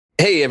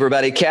Hey,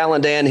 everybody. Cal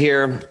and Dan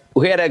here.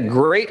 We had a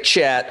great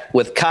chat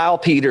with Kyle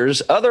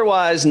Peters,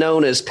 otherwise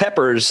known as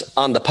Peppers,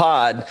 on the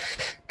pod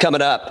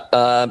coming up.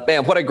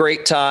 Man, what a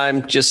great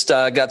time. Just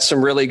got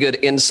some really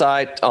good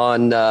insight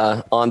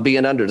on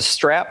being under the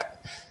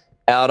strap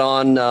out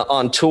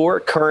on tour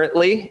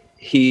currently.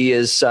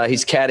 He's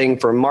caddying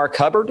for Mark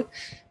Hubbard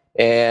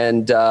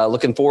and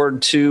looking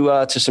forward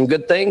to some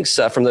good things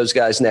from those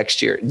guys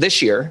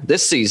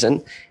this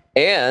season.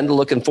 And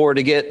looking forward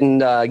to getting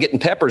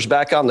Peppers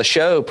back on the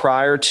show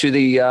prior to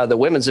the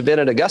women's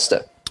event at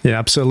Augusta. Yeah,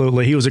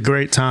 absolutely. He was a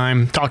great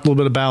time. Talked a little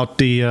bit about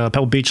the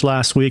Pebble Beach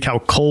last week, how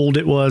cold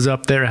it was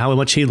up there, how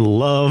much he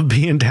loved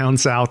being down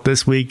south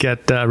this week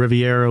at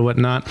Riviera and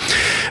whatnot.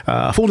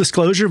 Full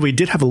disclosure, we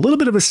did have a little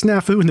bit of a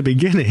snafu in the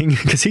beginning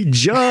because he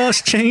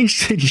just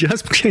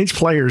changed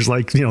players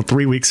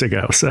 3 weeks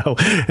ago. So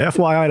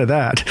FYI to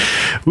that.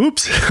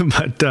 Oops.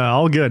 But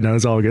all good. No,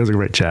 it was a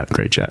great chat.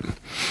 Great chat.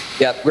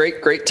 Yeah,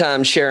 great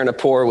time sharing a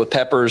pour with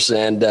Peppers.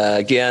 And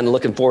again,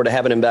 looking forward to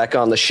having him back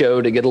on the show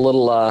to get a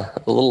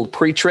little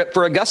pre-trip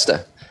for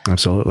Augusta.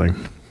 Absolutely.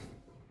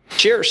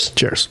 Cheers.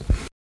 Cheers.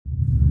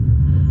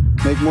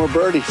 Make more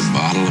birdies. A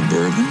bottle of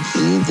bourbon, a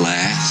little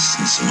glass,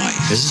 and some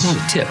ice. This is not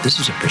a tip. This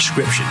is a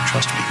prescription.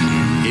 Trust me.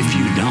 If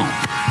you don't,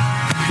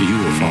 you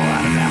will fall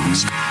out of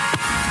balance.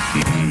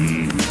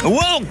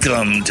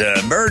 Welcome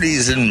to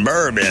Birdies and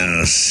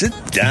Bourbon. Sit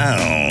down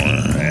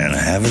and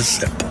have a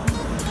sip.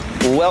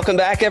 Welcome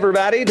back,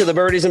 everybody, to the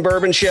Birdies and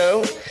Bourbon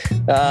Show.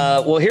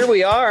 Well, here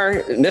we are.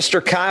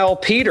 Mr. Kyle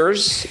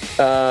Peters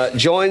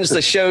joins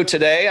the show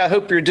today. I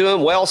hope you're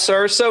doing well,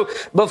 sir. So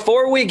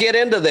before we get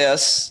into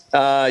this,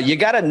 you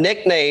got a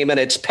nickname, and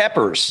it's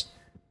Peppers.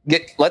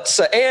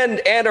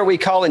 And are we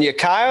calling you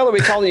Kyle, or are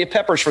we calling you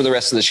Peppers for the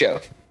rest of the show?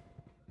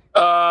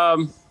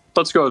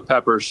 Let's go with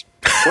Peppers.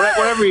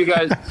 Whatever you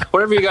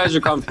guys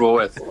are comfortable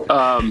with.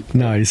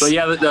 Nice. But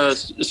yeah, the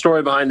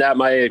story behind that,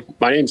 my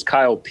name's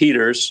Kyle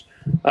Peters.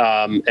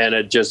 And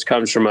it just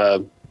comes from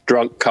a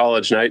drunk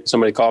college night.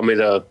 Somebody called me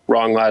the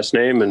wrong last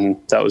name, and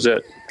that was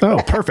it.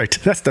 Oh,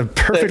 perfect. That's the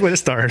perfect way to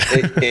start.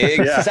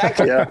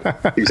 Exactly. Yeah,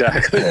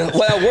 exactly.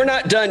 Well, we're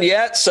not done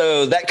yet,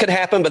 so that could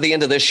happen by the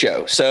end of this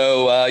show.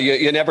 So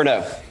you never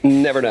know.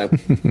 Never know.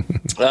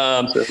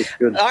 All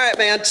right,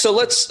 man. So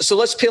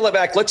let's peel it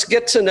back. Let's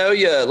get to know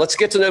you. Let's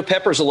get to know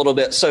Peppers a little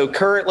bit. So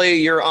currently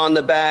you're on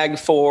the bag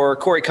for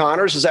Corey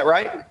Connors. Is that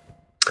right?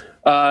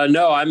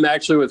 No, I'm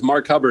actually with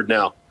Mark Hubbard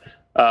now.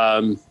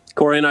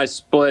 Corey and I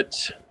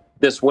split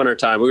this winter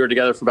time. We were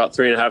together for about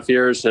 3.5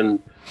 years, and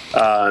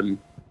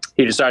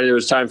he decided it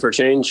was time for a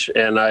change,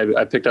 and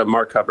I picked up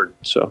Mark Hubbard.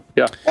 So,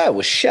 yeah. Oh,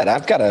 well, shit.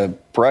 I've got to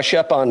brush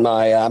up on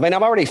my, I'm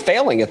already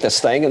failing at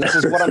this thing, and this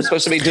is what I'm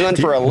supposed to be doing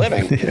for a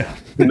living. Yeah.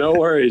 No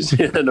worries.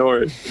 Yeah, no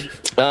worries.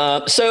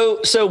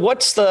 So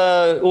what's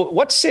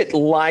it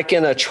like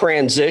in a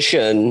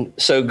transition?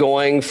 So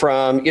going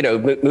from,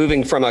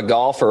 moving from a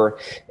golfer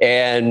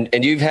and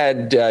you've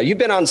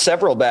been on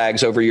several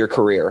bags over your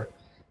career.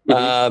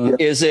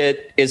 Is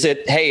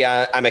it, hey,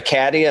 I'm a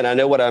caddy and I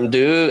know what I'm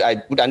doing.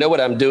 I know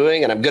what I'm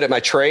doing and I'm good at my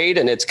trade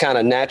and it's kind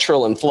of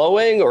natural and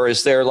flowing, or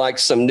is there like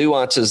some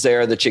nuances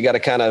there that you got to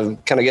kind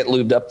of get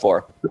lubed up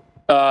for?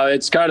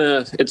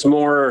 It's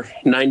more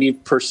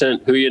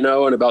 90% who you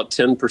know and about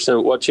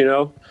 10% what you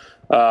know.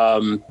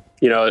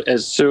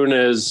 As soon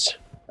as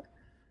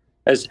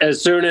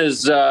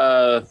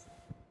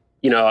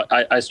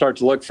I start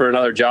to look for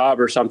another job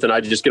or something,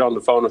 I just get on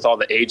the phone with all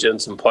the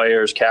agents and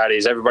players,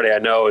 caddies, everybody I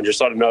know, and just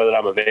let them know that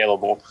I'm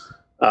available.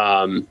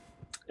 And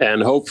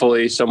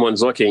hopefully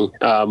someone's looking.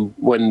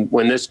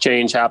 When this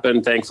change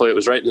happened, thankfully it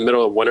was right in the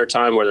middle of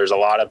wintertime where there's a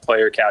lot of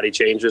player caddy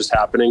changes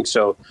happening.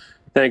 So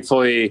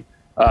thankfully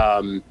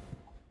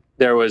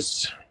there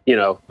was,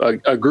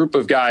 a group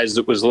of guys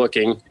that was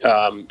looking,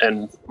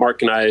 and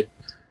Mark and I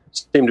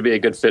seemed to be a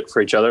good fit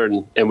for each other,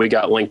 and we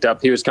got linked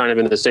up. He was kind of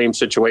in the same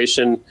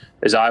situation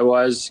as I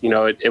was.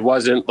 It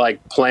wasn't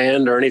like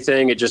planned or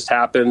anything. It just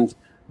happened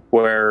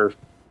where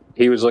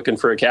he was looking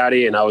for a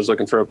caddy and I was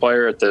looking for a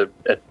player at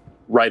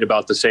right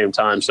about the same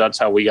time. So that's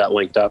how we got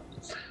linked up.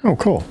 Oh,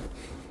 cool.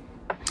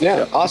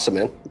 Yeah. Awesome,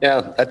 man.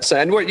 Yeah. That's,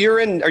 and are you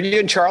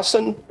in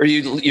Charleston, or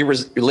you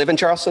live in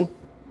Charleston?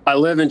 I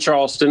live in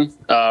Charleston.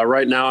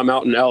 Right now I'm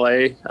out in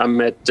LA. I'm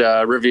at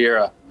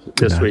Riviera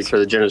this week for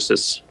the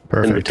Genesis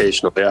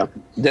Invitational. Yeah.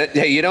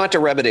 Hey, you don't have to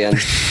rub it in.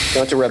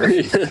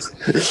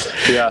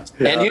 Yeah.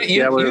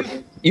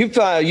 And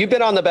you've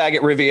been on the bag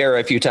at Riviera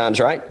a few times,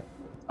 right?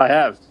 I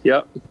have.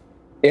 Yep.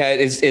 Yeah.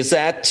 Is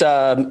that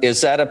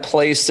a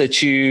place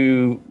that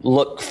you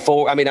look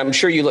for? I mean, I'm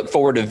sure you look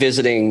forward to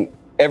visiting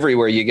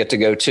everywhere you get to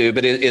go to,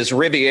 but is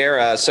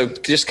Riviera, so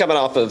just coming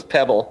off of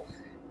Pebble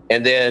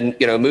and then,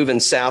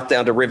 moving south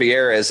down to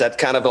Riviera, is that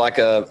kind of like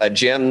a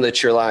gem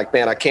that you're like,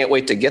 man, I can't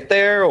wait to get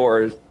there?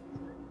 Or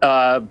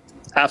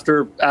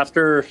after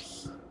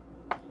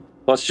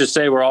let's just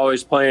say we're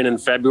always playing in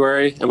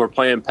February and we're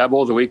playing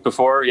Pebble the week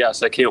before.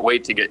 Yes, I can't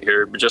wait to get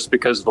here, but just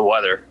because of the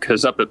weather,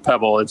 because up at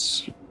Pebble, it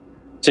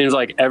seems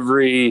like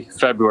every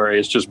February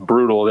is just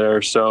brutal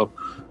there. So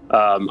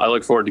I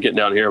look forward to getting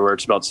down here where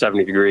it's about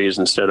 70 degrees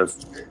instead of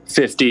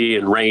 50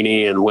 and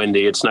rainy and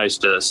windy. It's nice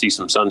to see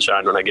some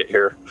sunshine when I get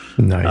here.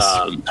 Nice.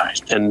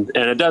 And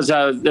it does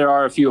have, there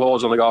are a few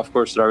holes on the golf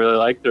course that I really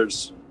like.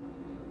 There's,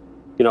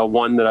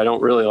 one that I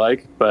don't really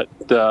like, but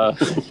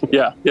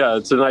yeah,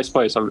 it's a nice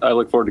place. I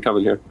look forward to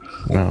coming here.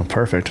 Oh,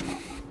 perfect.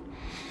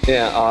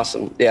 Yeah,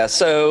 awesome. Yeah,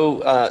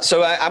 so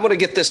I'm going to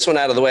get this one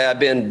out of the way. I've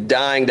been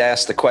dying to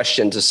ask the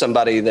question to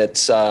somebody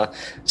that's out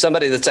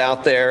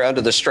there under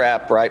the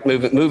strap, right,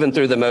 moving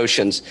through the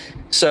motions.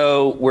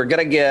 So we're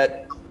going to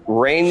get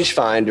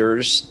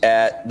rangefinders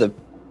at the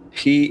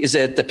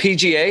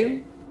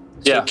PGA?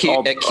 Yeah, all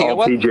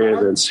PGA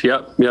events.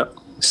 Yep.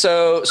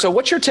 So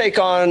what's your take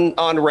on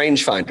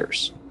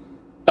rangefinders?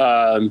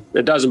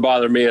 It doesn't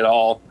bother me at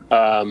all.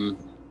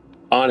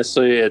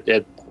 Honestly,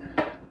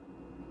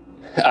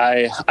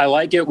 I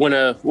like it when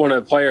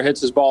a player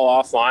hits his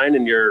ball offline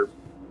and you're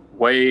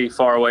way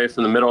far away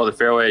from the middle of the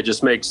fairway. It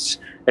just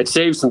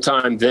saves some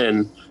time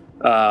then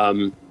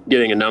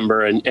getting a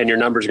number, and your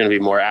number is going to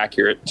be more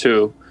accurate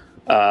too.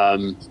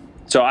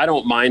 So I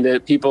don't mind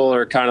it. People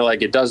are kind of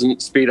like, it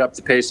doesn't speed up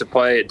the pace of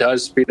play. It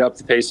does speed up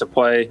the pace of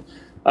play.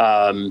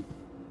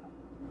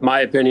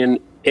 My opinion,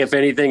 if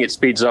anything, it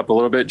speeds up a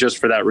little bit just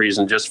for that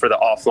reason, just for the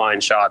offline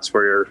shots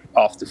where you're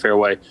off the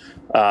fairway.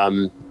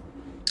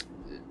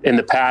 In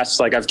the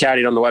past, like I've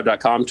caddied on the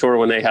web.com tour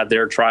when they had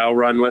their trial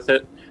run with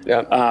it.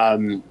 Yeah.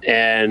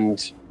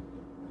 And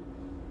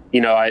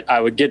I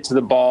would get to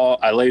the ball,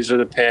 I laser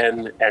the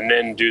pin, and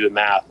then do the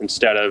math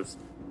instead of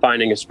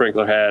finding a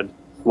sprinkler head,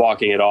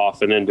 walking it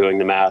off, and then doing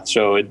the math.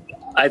 So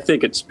I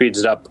think it speeds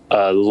it up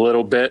a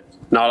little bit,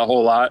 not a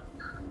whole lot.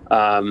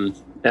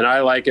 And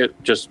I like it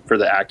just for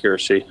the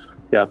accuracy.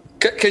 Yeah,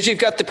 because you've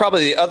got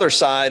probably the other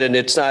side, and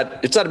it's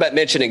not about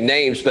mentioning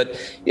names, but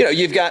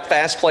you've got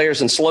fast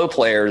players and slow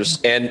players,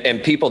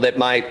 and people that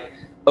might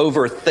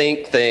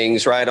overthink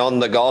things right on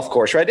the golf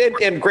course, right?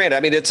 And granted,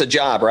 I mean, it's a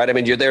job, right? I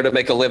mean, you're there to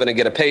make a living and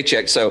get a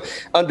paycheck, so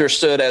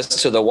understood as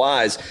to the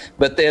whys.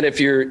 But then if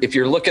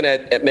you're looking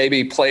at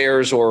maybe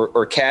players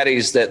or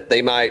caddies that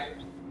they might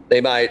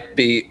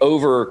be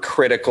overly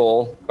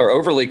critical,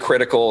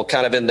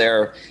 kind of in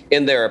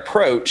their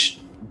approach.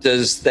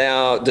 Does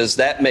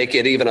that make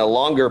it even a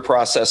longer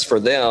process for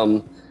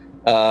them?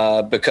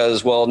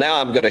 Because, well, now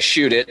I'm going to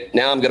shoot it.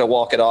 Now I'm going to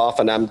walk it off,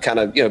 and I'm kind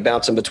of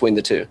bouncing between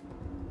the two.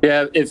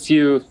 Yeah,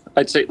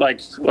 I'd say like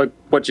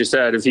what you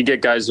said, if you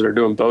get guys that are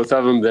doing both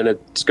of them, then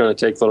it's going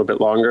to take a little bit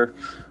longer.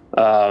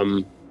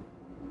 But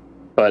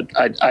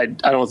I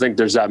don't think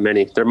there's that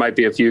many. There might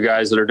be a few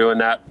guys that are doing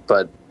that,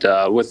 but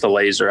with the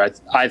laser,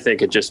 I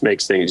think it just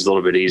makes things a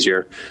little bit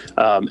easier.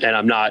 And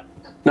I'm not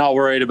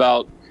worried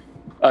about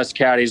us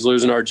caddies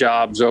losing our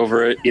jobs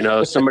over it.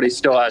 Somebody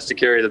still has to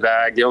carry the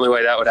bag. The only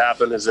way that would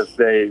happen is if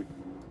they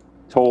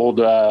told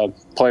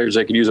players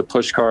they could use a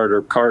push cart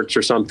or carts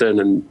or something.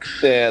 And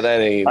yeah,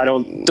 that ain't. I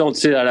don't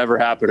see that ever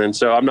happening.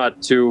 So I'm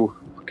not too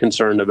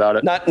concerned about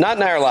it. Not in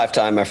our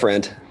lifetime, my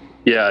friend.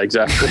 Yeah,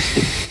 exactly.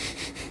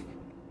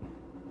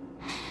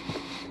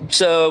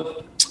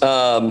 So,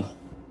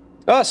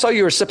 I saw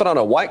you were sipping on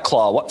a White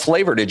Claw. What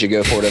flavor did you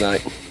go for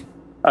tonight?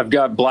 I've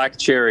got black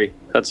cherry.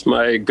 That's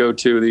my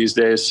go-to these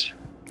days.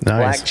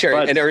 Nice. Black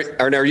cherry. And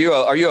are you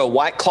a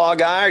White Claw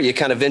guy, or you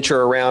kind of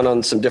venture around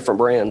on some different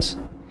brands?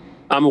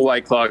 I'm a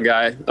White Claw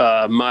guy.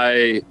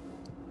 And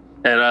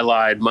I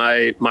lied.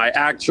 My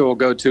actual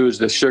go-to is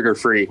the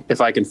sugar-free,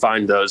 if I can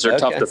find those. They're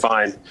tough to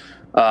find.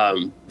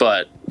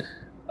 But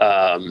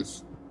I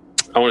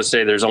want to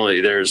say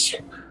there's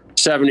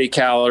 70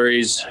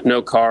 calories,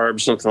 no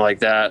carbs, something like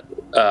that.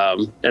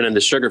 And then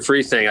the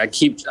sugar-free thing, I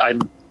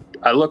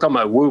look on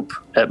my Whoop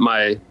at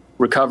my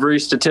recovery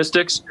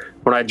statistics.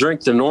 When I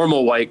drink the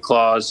normal White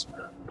Claws,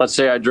 let's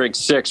say I drink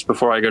 6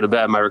 before I go to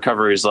bed, my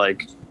recovery is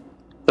like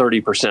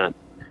 30%.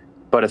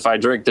 But if I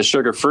drink the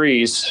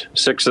sugar-frees,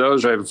 6 of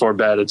those right before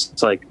bed,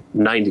 it's like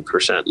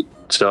 90%.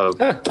 So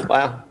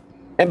wow.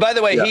 And by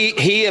the way,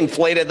 he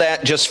inflated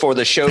that just for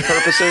the show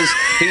purposes.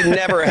 He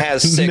never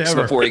has 6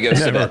 before he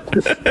goes to bed.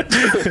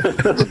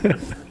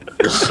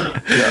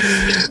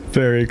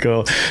 Very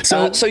cool.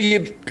 So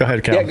you go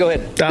ahead, Cal. Yeah, go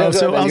ahead. I was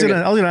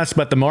gonna ask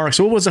about the marks.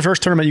 So what was the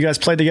first tournament you guys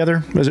played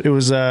together? It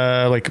was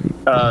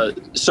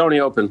Sony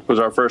Open was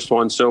our first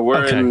one. So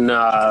we're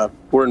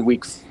in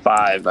week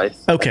 5. I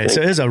think.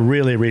 So it is a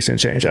really recent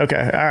change.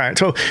 Okay, all right.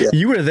 So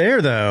you were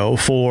there though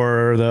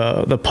for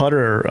the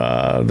putter,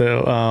 for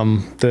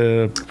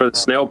the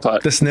snail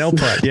putt. The snail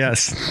putt,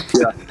 yes.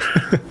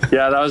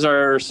 Yeah, that was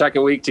our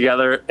second week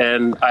together,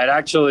 and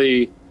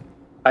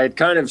I had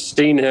kind of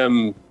seen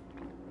him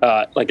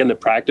like in the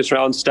practice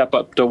round step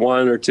up to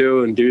 1 or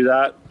 2 and do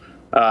that.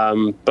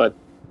 But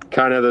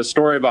kind of the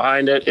story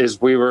behind it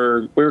is we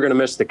were going to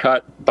miss the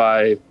cut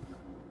by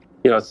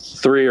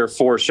 3 or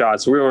 4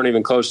 shots. We weren't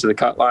even close to the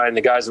cut line.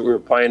 The guys that we were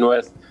playing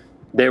with,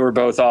 they were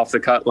both off the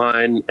cut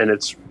line, and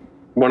it's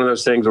one of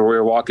those things where we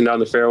were walking down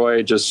the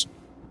fairway, just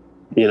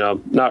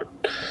not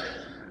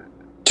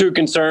too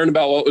concerned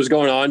about what was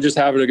going on, just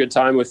having a good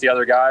time with the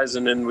other guys.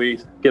 And then we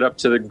get up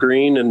to the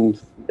green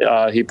and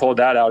he pulled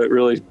that out.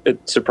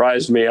 It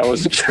surprised me. I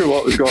wasn't sure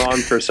what was going on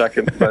for a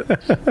second, but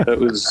it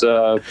was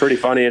pretty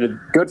funny and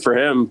good for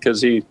him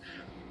because he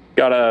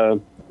got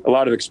a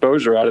lot of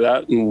exposure out of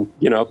that. And,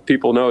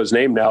 people know his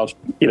name now.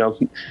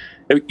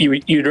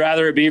 You'd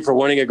rather it be for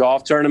winning a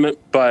golf tournament,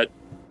 but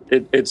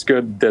it's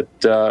good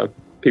that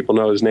people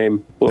know his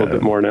name a little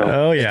bit more now.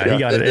 Oh yeah, he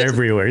got it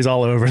everywhere. He's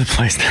all over the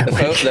place now.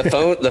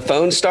 The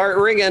phones start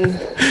ringing.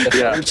 The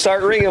phones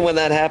start ringing when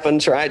that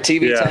happens, right?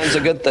 TV time's a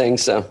good thing.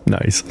 So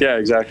nice. Yeah,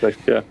 exactly.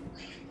 Yeah.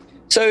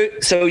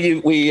 So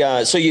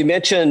you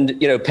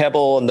mentioned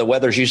Pebble and the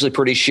weather's usually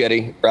pretty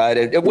shitty,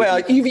 right?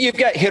 Well, you've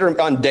got hit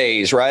on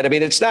days, right? I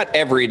mean, it's not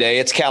every day.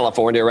 It's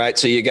California, right?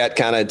 So you got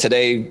kind of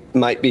today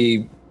might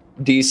be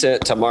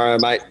decent, tomorrow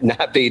might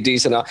not be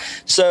decent.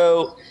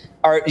 So.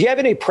 Do you have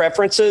any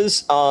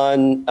preferences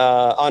on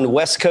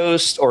West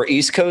Coast or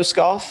East Coast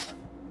golf?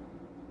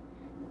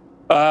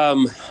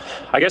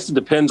 I guess it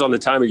depends on the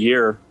time of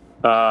year.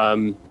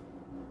 I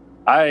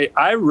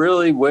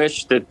really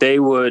wish that they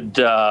would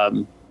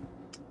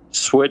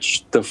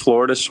switch the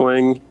Florida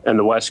swing and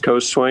the West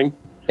Coast swing.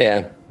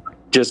 Yeah.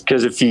 Just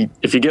because if you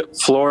get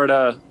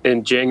Florida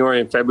in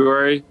January and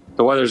February,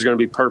 the weather's going to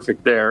be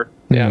perfect there.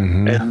 Yeah.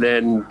 Mm-hmm. And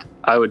then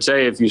I would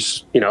say if you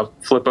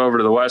flip over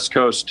to the West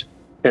Coast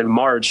in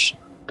March,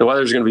 the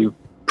weather's going to be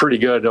pretty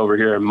good over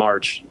here in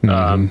March.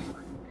 Mm-hmm.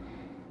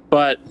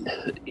 But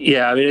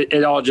yeah, I mean,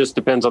 it all just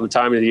depends on the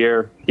time of the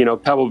year.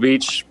 Pebble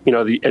Beach,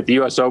 at the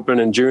U.S. Open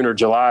in June or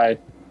July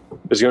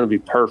is going to be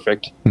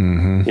perfect.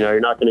 Mm-hmm.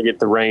 You're not going to get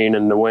the rain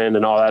and the wind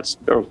and all that.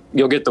 Or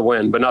you'll get the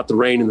wind, but not the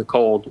rain and the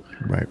cold.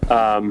 Right.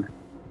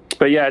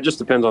 But yeah, it just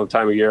depends on the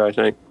time of year, I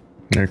think.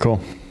 Very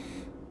cool.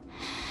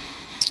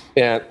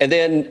 Yeah, and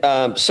then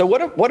so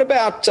what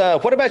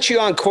about you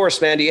on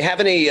course, man? Do you have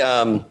any?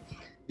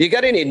 You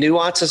got any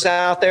nuances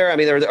out there? I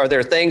mean, are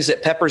there things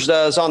that Peppers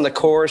does on the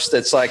course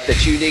that's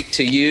unique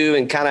to you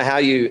and kind of how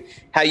you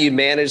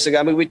manage the guy?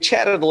 I mean, we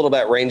chatted a little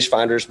about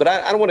rangefinders, but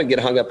I don't want to get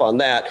hung up on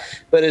that.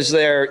 But is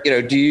there,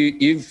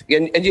 you've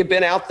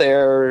been out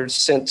there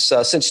since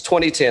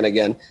 2010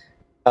 again,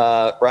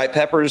 right,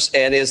 Peppers?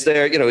 And is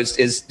there,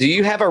 do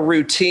you have a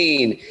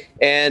routine?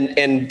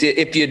 And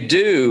if you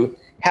do,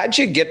 how'd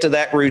you get to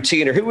that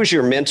routine, or who was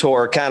your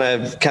mentor, kind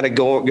of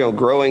going,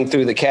 growing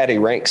through the caddy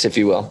ranks, if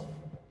you will?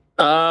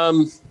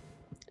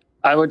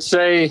 I would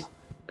say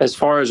as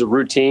far as a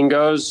routine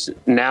goes,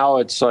 now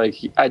it's I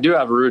do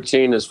have a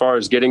routine as far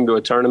as getting to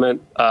a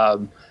tournament,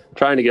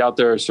 trying to get out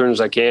there as soon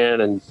as I can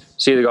and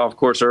see the golf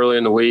course early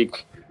in the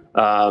week.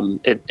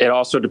 It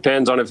also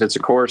depends on if it's a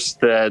course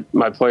that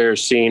my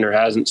player's seen or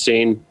hasn't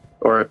seen,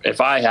 or if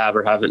I have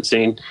or haven't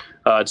seen.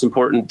 It's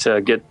important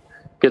to get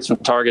some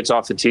targets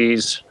off the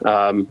tees,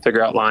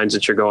 figure out lines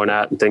that you're going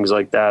at and things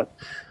like that.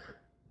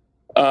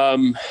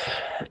 And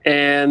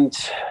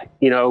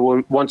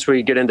once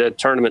we get into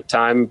tournament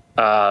time,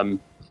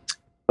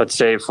 let's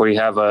say if we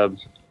have we'll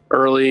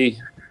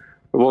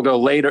go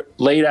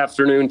late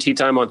afternoon tee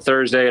time on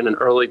Thursday and an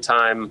early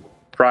time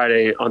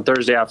Friday on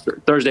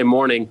Thursday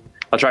morning.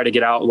 I'll try to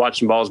get out and watch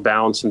some balls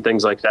bounce and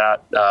things like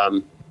that.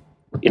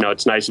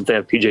 It's nice if they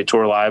have PGA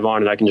Tour Live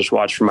on and I can just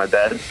watch from my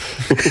bed.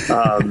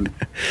 And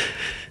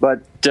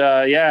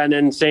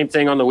then same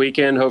thing on the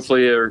weekend.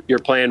 Hopefully you're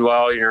playing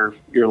well, you're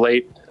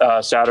late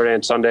Saturday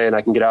and Sunday, and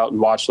I can get out and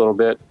watch a little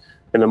bit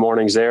in the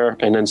mornings there.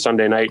 And then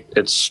Sunday night,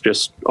 it's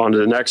just on to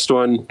the next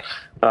one.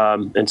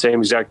 And same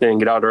exact thing,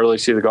 get out early,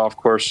 see the golf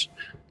course.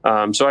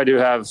 So I do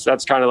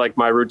that's kind of like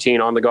my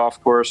routine on the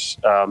golf course.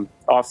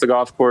 Off the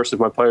golf course, if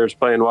my player's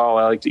playing well,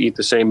 I like to eat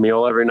the same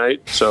meal every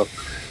night. So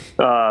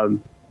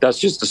that's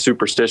just a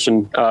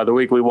superstition. The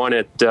week we won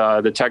at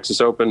the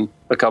Texas Open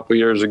a couple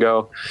years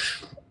ago,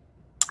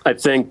 I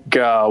think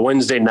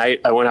Wednesday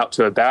night I went out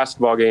to a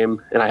basketball game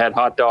and I had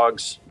hot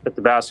dogs at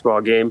the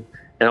basketball game.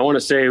 And I want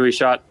to say we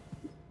shot,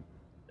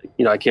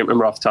 I can't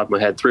remember off the top of my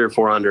head, 3 or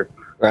 4 under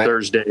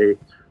Thursday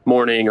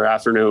morning or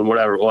afternoon,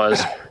 whatever it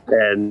was.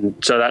 And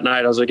so that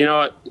night I was like, you know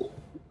what,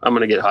 I'm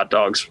going to get hot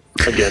dogs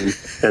again.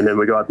 And then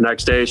we go out the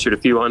next day, shoot a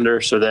few under.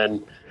 So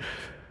then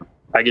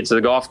I get to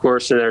the golf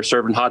course and they're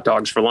serving hot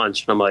dogs for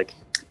lunch. And I'm like,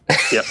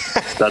 yep,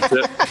 that's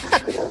it.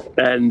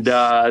 And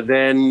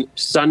then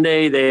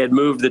Sunday they had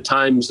moved the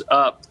times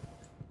up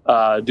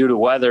due to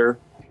weather.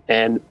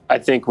 And I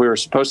think we were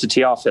supposed to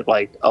tee off at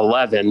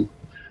 11.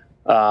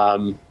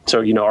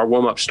 So, our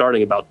warm-up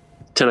starting about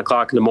 10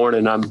 o'clock in the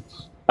morning. I'm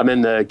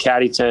in the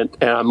caddy tent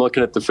and I'm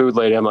looking at the food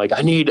lady. I'm like,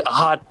 I need a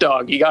hot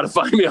dog. You got to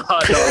find me a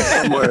hot dog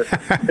somewhere.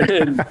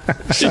 And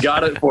she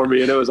got it for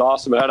me and it was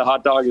awesome. I had a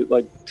hot dog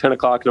at 10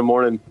 o'clock in the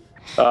morning.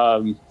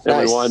 And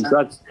we won.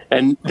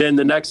 And then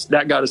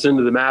that got us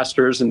into the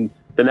Masters. And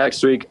the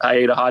next week I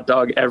ate a hot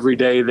dog every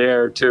day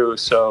there too.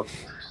 So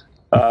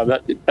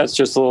that's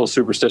just a little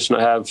superstition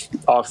I have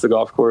off the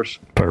golf course.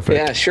 Perfect.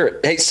 Yeah, sure.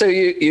 Hey, so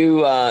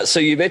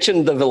you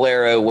mentioned the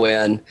Valero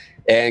win,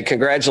 and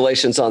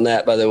congratulations on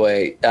that, by the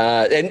way.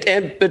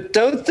 But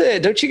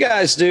don't you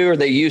guys do, or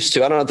they used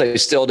to? I don't know if they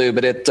still do,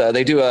 but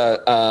they do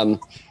a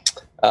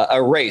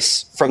a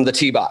race from the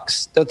tee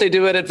box? Don't they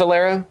do it at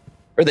Valero?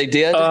 Or they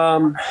did?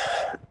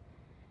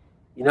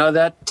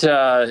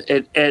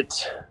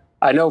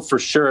 I know for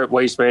sure at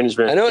Waste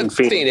Management. I know in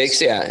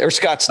Phoenix, yeah, or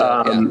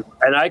Scottsdale.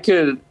 And I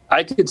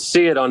could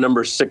see it on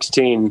number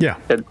 16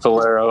 at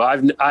Valero.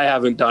 I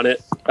haven't done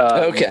it.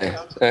 Okay.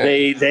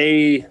 Right.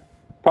 They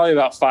probably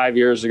about 5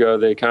 years ago,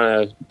 they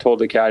kind of told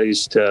the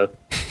caddies to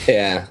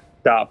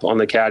stop on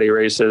the caddy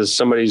races.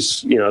 Somebody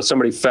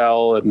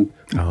fell and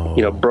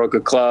broke a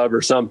club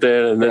or something,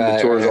 and then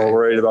the tour's all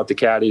worried about the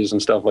caddies and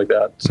stuff like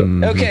that. So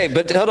okay,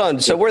 but hold on.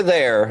 So we're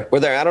there.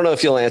 I don't know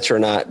if you'll answer or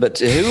not, but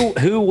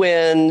who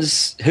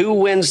wins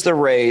the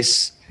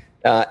race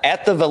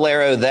at the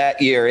Valero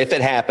that year if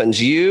it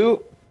happens?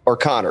 You or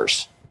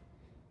Connors?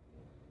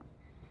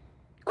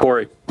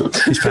 Corey.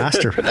 He's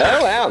faster.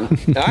 Oh wow!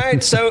 All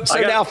right, so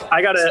now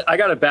I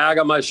got a bag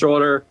on my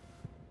shoulder.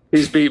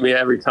 He's beat me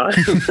every time.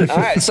 All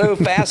right, so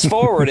fast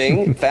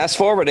forwarding,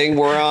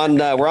 we're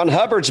on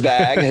Hubbard's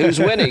bag. Who's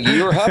winning?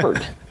 You or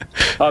Hubbard?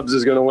 Hubbs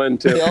is going to win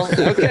too.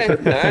 Okay, all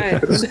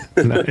right.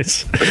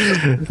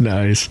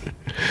 Nice.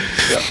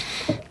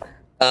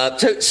 Yeah.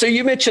 So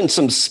you mentioned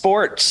some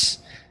sports.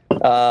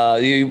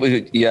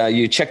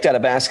 You checked out a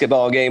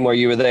basketball game while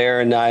you were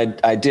there, and I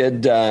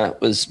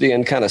was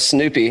being kind of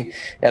snoopy,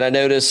 and I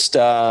noticed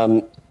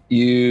Robert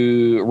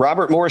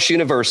Morris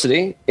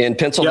University in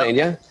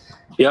Pennsylvania.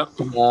 Yep.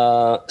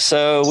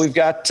 So we've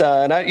got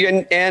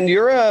and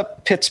you're a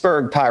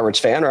Pittsburgh Pirates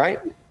fan, right?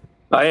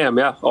 I am,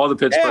 yeah. All the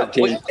Pittsburgh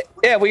teams.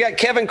 We got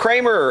Kevin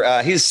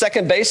Kramer. He's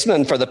second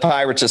baseman for the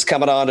Pirates. Is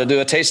coming on to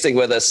do a tasting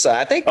with us.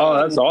 I think. Oh,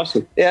 that's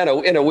awesome. Yeah,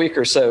 in a week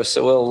or so.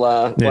 So we'll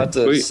have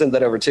to send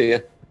that over to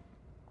you.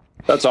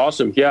 That's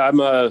awesome. Yeah, I'm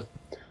a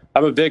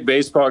big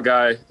baseball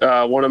guy.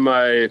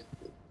 I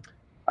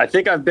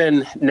think I've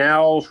been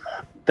now,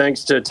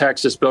 thanks to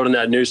Texas building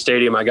that new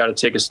stadium, I got to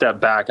take a step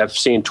back. I've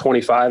seen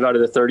 25 out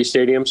of the 30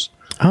 stadiums.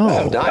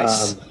 Oh,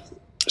 nice.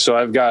 So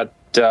I've got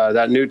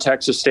that new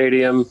Texas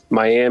stadium,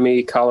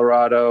 Miami,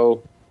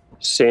 Colorado,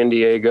 San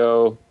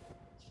Diego,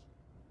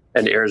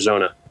 and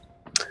Arizona.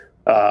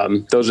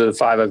 Those are the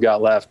 5 I've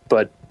got left.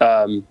 But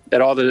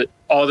at all the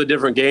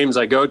different games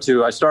I go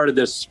to, I started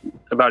this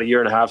about a year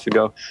and a half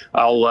ago.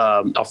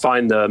 I'll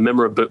find the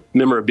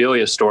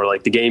memorabilia store,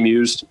 like the game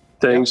used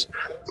things,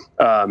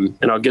 and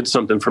I'll get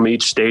something from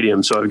each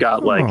stadium. So I've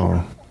got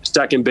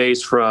second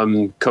base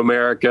from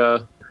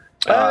Comerica.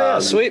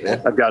 Sweet,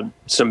 man. I've got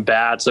some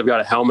bats. I've got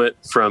a helmet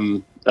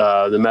from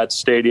the Mets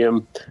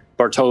Stadium,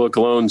 Bartolo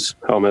Colon's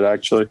helmet,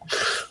 actually.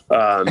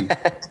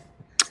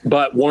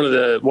 But one of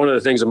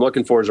the things I'm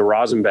looking for is a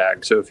rosin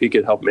bag. So if he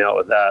could help me out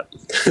with that,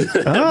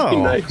 that'd be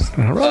nice.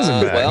 A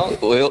rosin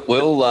bag.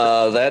 We'll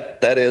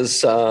that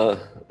is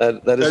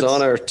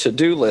on our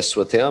to-do list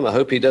with him. I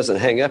hope he doesn't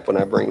hang up when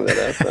I bring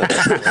that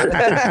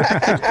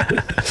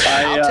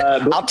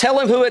up. I'll tell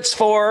him who it's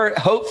for.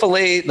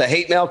 Hopefully the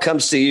hate mail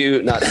comes to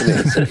you, not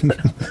to me.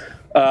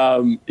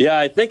 Yeah,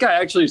 I think I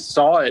actually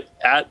saw it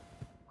at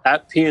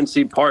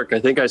PNC Park. I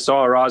think I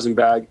saw a rosin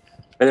bag,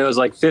 and it was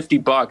like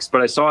 $50,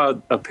 but I saw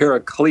a pair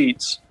of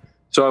cleats.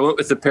 So I went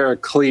with the pair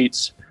of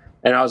cleats,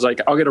 and I was like,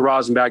 I'll get a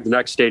rosin bag the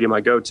next stadium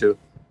I go to.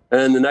 And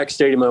then the next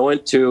stadium I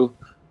went to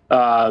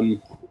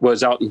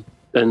was out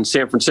in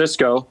San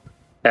Francisco.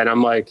 And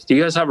I'm like, do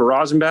you guys have a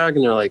rosin bag?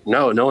 And they're like,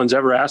 no one's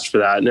ever asked for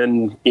that. And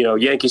then,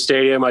 Yankee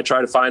Stadium, I tried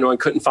to find one,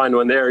 couldn't find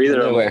one there either.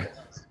 Nowhere.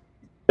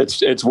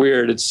 It's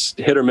weird. It's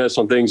hit or miss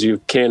on things you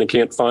can and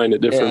can't find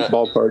at different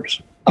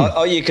ballparks.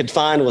 All you could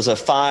find was a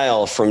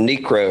file from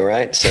Necro,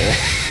 right? So.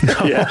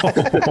 Yeah.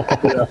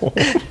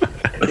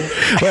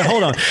 Well,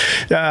 hold on.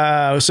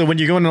 So when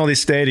you go into all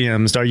these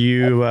stadiums, are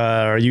you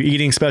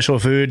eating special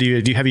food? Do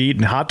you have you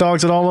eaten hot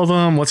dogs at all of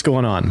them? What's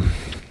going on?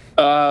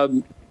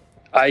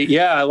 I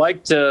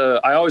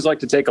always like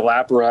to take a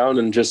lap around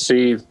and just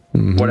see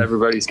what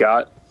everybody's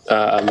got.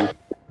 And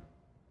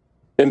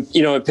in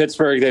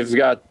Pittsburgh, they've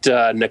got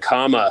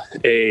Nakama,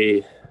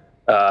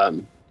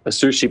 a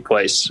sushi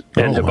place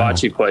and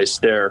hibachi place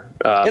there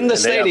in the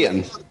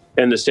stadium.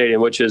 In the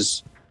stadium, which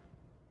is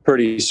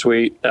pretty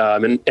sweet.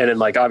 And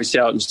then obviously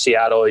out in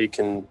Seattle, you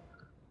can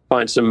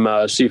find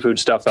some seafood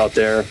stuff out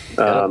there.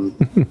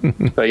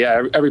 But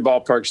yeah, every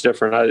ballpark's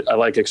different. I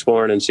like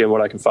exploring and seeing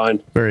what I can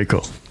find. Very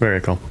cool. Very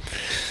cool.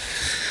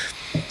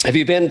 Have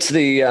you been to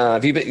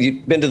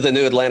you've been to the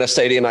new Atlanta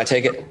Stadium? I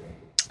take it.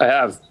 I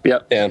have.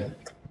 Yep. Yeah.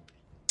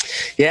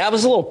 Yeah, I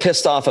was a little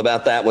pissed off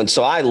about that one.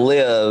 So I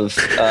live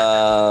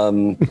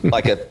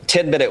like a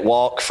 10-minute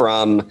walk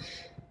from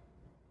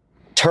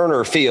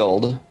Turner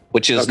Field,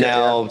 which is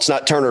it's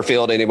not Turner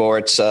Field anymore.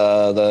 It's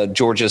the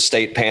Georgia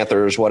State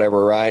Panthers,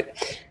 whatever, right?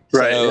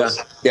 Right.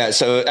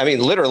 So, I mean,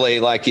 literally,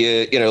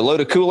 you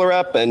load a cooler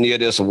up and you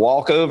just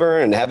walk over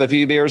and have a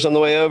few beers on the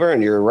way over,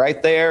 and you're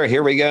right there.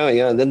 Here we go.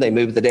 And then they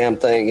move the damn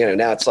thing.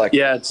 Now it's like,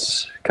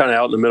 it's kind of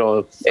out in the middle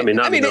of, in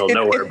the middle of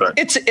nowhere, but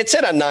it's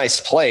in a nice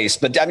place.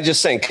 But I'm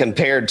just saying,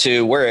 compared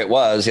to where it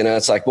was,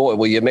 it's like, boy,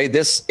 well, you made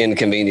this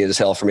inconvenient as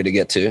hell for me to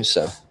get to.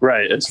 So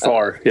right, it's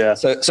far. Yeah.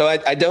 So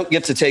I don't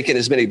get to take in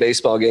as many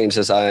baseball games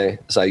as I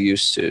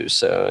used to.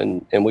 So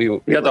and we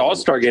got the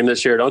All-Star game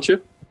this year, don't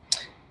you?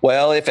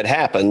 Well, if it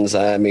happens,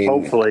 I mean,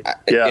 Hopefully,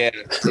 yeah.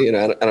 You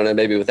know, I don't know,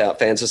 maybe without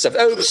fans and stuff.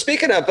 Oh,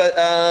 speaking of,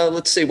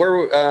 let's see,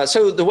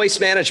 so the Waste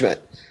Management.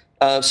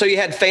 So you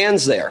had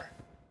fans there,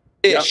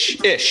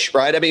 ish,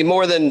 right? I mean,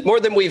 more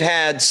than we've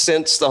had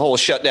since the whole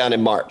shutdown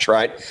in March,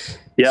 right?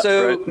 Yeah.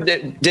 So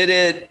right. did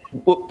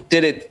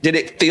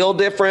it feel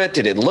different?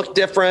 Did it look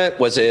different?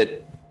 Was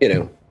it,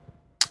 you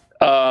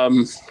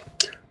know?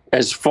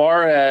 As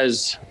far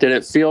as did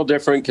it feel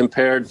different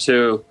compared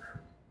to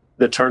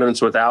the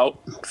tournaments without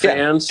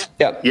fans?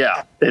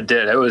 Yeah, it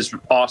did. It was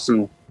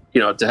awesome,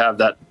 you know, to have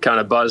that kind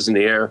of buzz in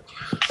the air.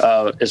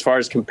 As far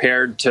as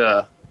compared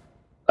to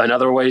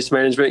another Waste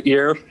Management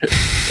year,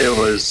 it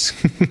was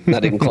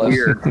not even close.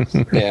 Weird.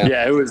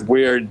 Yeah, it was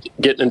weird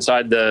getting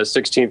inside the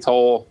 16th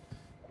hole.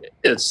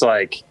 It's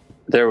like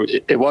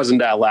it wasn't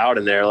that loud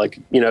in there. Like,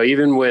 you know,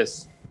 even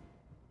with,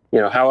 you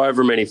know,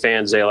 however many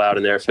fans they allowed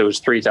in there, if it was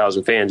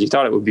 3,000 fans, you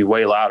thought it would be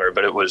way louder,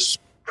 but it was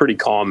pretty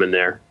calm in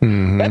there.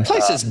 Mm-hmm. That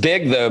place is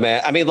big though,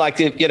 man. I mean, like,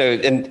 you know,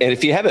 and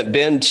if you haven't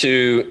been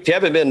to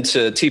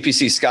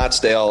TPC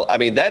Scottsdale, I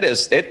mean,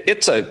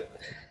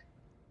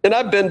 and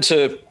I've been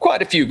to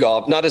quite a few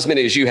golf, not as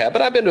many as you have,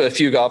 but I've been to a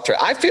few golf tours.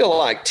 I feel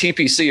like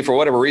TPC, for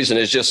whatever reason,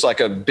 is just like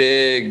a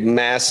big,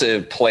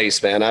 massive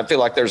place, man. I feel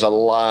like there's a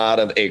lot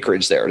of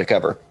acreage there to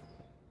cover.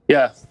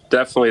 Yeah,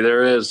 definitely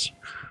there is.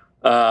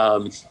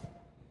 Last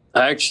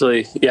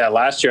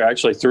year I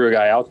actually threw a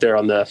guy out there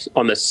on the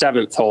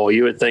 7th hole.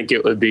 You would think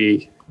it would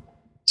be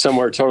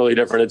somewhere totally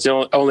different. It's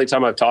the only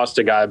time I've tossed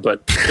a guy,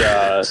 but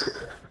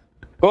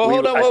well,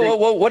 hold on.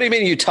 Whoa. What do you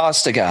mean you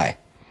tossed a guy?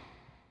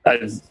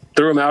 I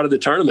threw him out of the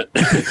tournament.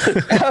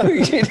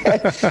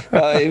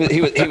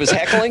 He was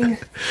heckling.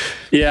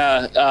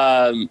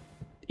 Yeah.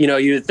 You know,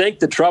 you'd think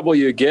the trouble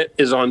you get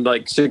is on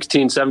like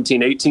 16,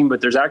 17, 18,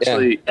 but there's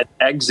actually an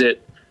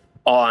exit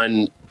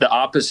on the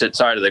opposite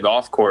side of the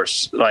golf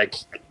course. Like,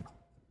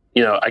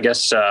 you know, I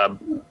guess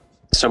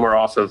somewhere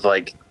off of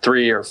like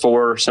 3 or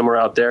 4, somewhere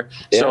out there.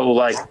 Yeah. So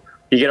like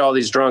you get all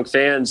these drunk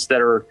fans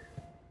that are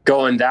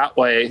going that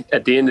way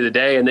at the end of the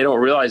day, and they don't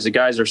realize the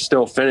guys are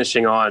still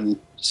finishing on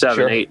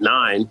 7, 8,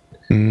 9.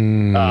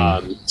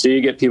 So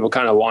you get people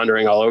kind of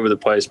wandering all over the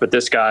place. But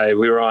this guy,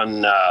 we were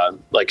on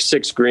like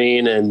 6th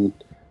green, and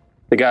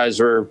the guys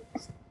were,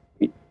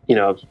 you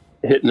know,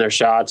 hitting their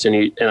shots,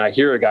 and I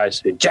hear a guy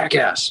say,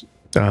 "Jackass!"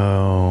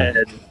 Oh,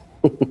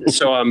 and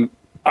so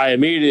I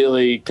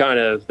immediately kind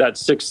of, that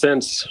sixth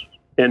sense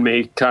in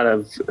me, kind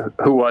of,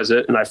 who was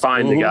it? And I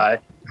find the guy.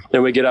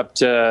 Then we get up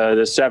to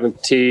the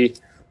 7th tee,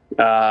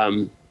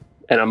 and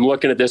I'm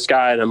looking at this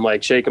guy, and I'm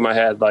like shaking my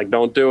head, like,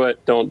 "Don't do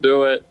it, don't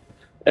do it."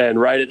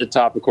 And right at the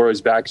top of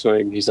Corey's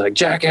backswing, he's like,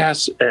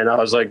 "Jackass!" And I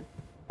was like,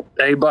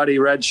 "Hey, buddy,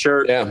 red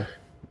shirt." Yeah.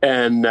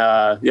 And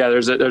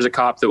there's a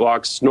cop that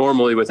walks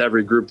normally with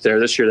every group there.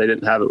 This year they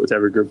didn't have it with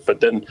every group, but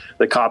then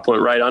the cop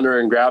went right under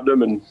and grabbed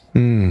him and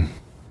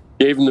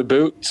gave him the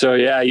boot. So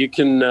yeah, you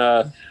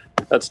can.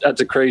 That's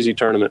a crazy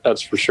tournament,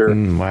 that's for sure.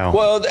 Wow.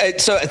 Well,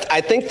 so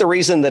I think the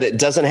reason that it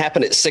doesn't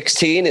happen at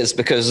 16 is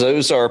because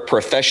those are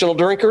professional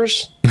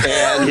drinkers,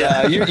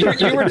 and you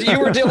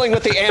were dealing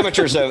with the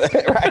amateurs of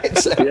it, right?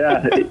 So.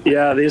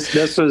 Yeah.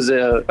 This was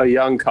a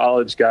young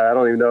college guy. I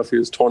don't even know if he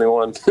was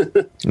 21.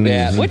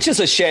 Yeah, which is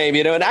a shame,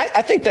 you know. And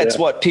I think that's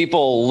what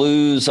people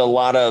lose a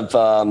lot of.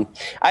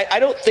 I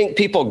don't think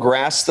people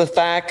grasp the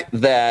fact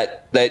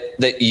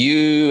that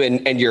you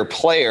and your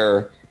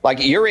player. Like,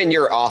 you're in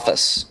your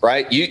office,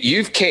 right?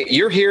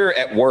 You're here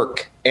at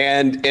work,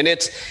 and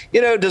it's,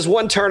 you know, does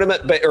one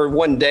tournament or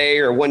one day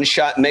or one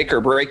shot make or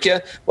break you?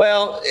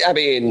 Well, I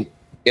mean,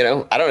 you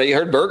know, I don't know. You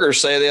heard Berger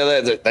say the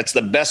other day, that's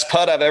the best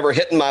putt I've ever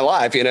hit in my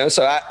life. You know,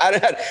 so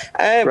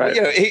I right.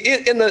 You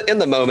know, in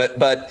the moment,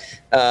 but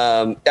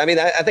I mean,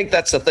 I think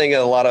that's the thing.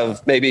 A lot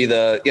of maybe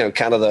the, you know,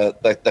 kind of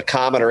the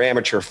common or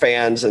amateur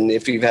fans, and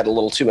if you've had a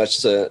little too much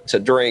to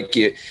drink,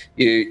 you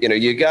know,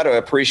 you got to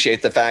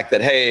appreciate the fact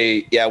that,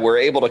 hey, yeah, we're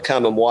able to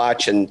come and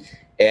watch, and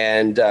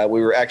we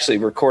were actually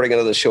recording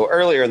another show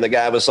earlier, and the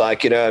guy was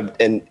like, you know,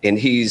 and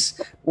he's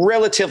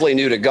relatively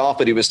new to golf,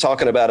 but he was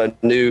talking about a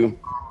new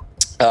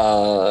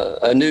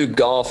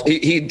golf.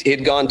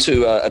 He'd gone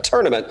to a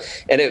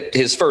tournament, and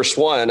his first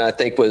one, I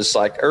think, was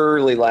like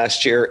early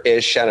last year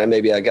ish. I don't know,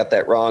 maybe I got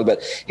that wrong,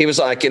 but he was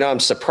like, you know, I'm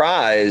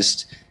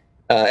surprised,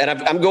 and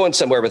I'm going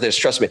somewhere with this,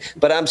 trust me,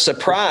 but I'm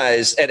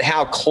surprised at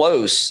how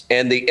close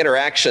and the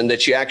interaction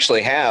that you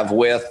actually have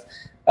with,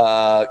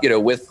 you know,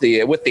 with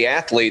the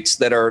athletes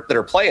that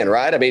are playing,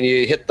 right? I mean,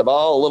 you hit the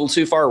ball a little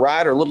too far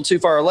right or a little too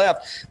far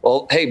left.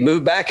 Well, hey,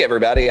 move back,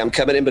 everybody. I'm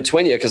coming in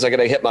between you because I got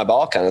to hit my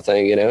ball, kind of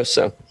thing, you know,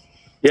 so.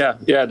 Yeah,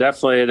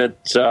 definitely. And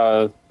it's,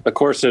 of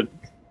course, that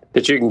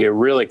you can get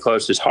really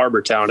close is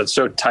Harbor Town. It's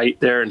so tight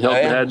there in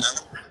Hilton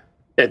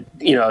Head.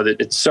 You know,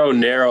 that it's so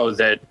narrow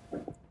that,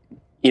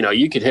 you know,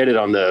 you could hit it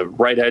on the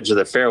right edge of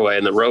the fairway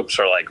and the ropes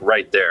are like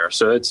right there.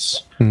 So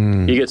it's,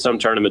 you get some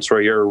tournaments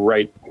where you're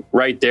right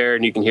there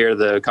and you can hear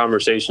the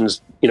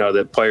conversations, you know,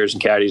 that players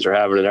and caddies are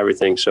having and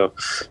everything. So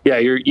yeah,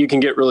 you can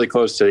get really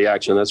close to the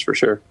action. That's for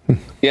sure.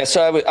 Yeah.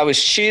 So I was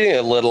cheating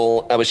a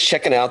little. I was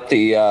checking out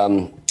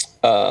the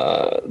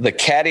the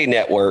Caddy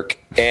Network,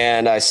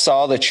 and I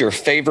saw that your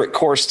favorite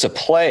course to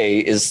play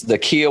is the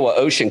Kiowa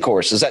Ocean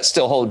Course. Does that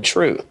still hold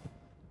true?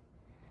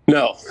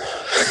 No.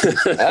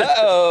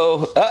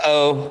 Uh-oh.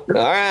 All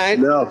right.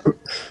 No.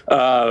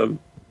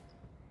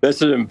 This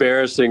is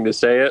embarrassing to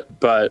say it,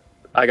 but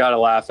I got a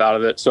laugh out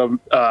of it. So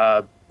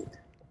the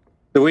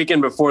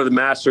weekend before the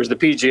Masters, the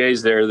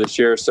PGA's there this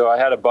year, so I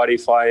had a buddy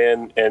fly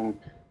in, and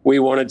we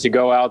wanted to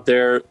go out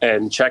there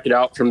and check it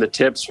out from the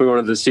tips. We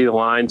wanted to see the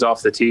lines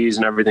off the tees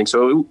and everything.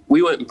 So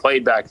we went and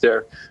played back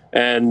there,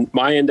 and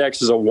my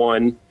index is a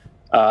 1,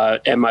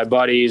 and my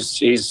buddy's,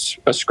 he's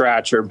a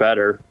scratch or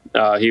better.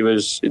 He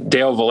was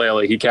Dale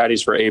Vallely. He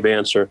caddies for Abe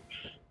Answer.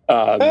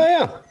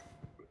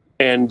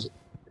 And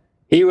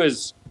he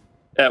was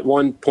at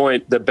one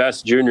point the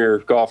best junior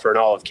golfer in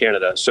all of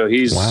Canada. So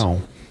he's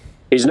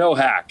no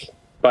hack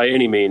by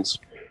any means.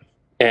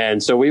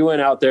 And so we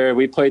went out there,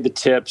 we played the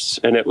tips,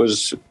 and it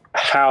was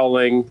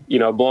howling,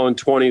 blowing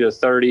 20 to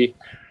 30.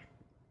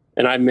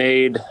 And I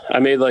made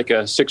like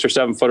a 6 or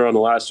 7 footer on the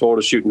last hole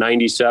to shoot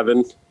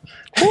 97.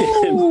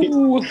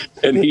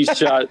 and he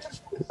shot,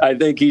 I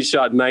think he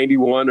shot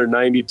 91 or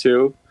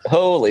 92.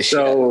 Holy shit.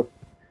 So,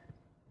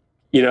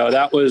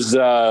 that was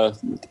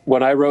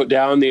when I wrote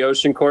down the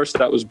Ocean Course.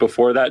 That was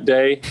before that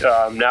day.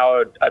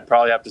 Now I'd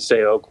probably have to say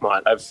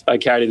Oakmont. I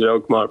caddied at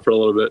Oakmont for a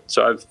little bit,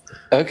 so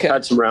I've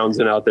had some rounds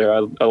in out there.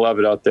 I love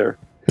it out there.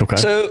 Okay.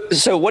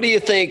 So what do you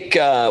think?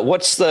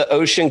 What's the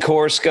Ocean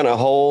Course going to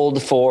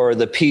hold for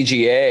the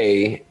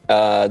PGA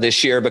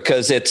this year?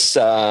 Because it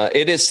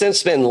has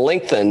since been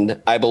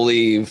lengthened, I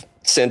believe,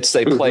 since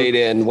they played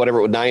in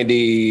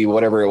 90,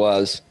 whatever it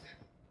was.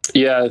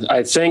 Yeah,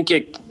 I think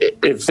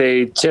if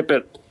they tip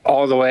it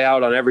all the way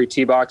out on every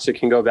tee box, it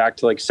can go back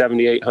to like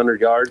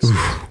 7,800 yards.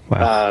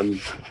 Wow.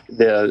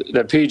 The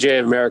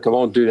PGA of America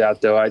won't do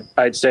that, though.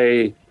 I'd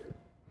say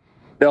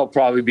they'll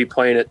probably be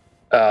playing it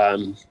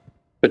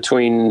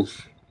between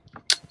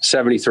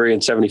 7,300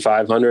 and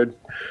 7,500.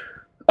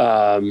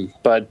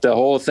 But the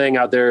whole thing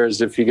out there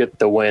is if you get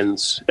the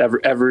winds,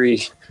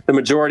 the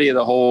majority of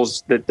the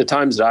holes, the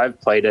times that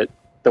I've played it,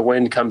 the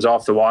wind comes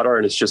off the water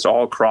and it's just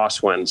all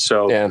crosswind.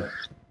 So yeah.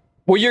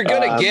 Well, you're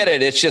going to get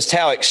it. It's just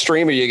how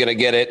extreme are you going to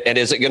get it? And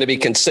is it going to be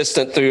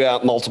consistent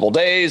throughout multiple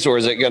days, or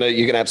is it you're going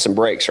to have some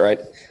breaks, right?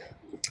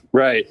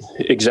 Right.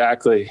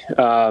 Exactly.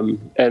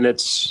 And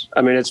it's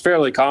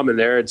fairly common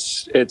there.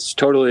 It's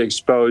totally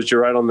exposed.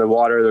 You're right on the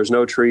water. There's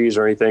no trees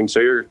or anything. So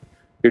you're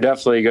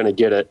definitely going to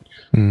get it.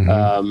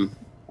 Mm-hmm.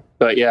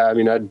 But yeah,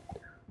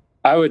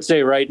 I would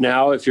say right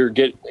now, if you're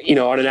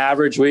on an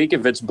average week,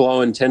 if it's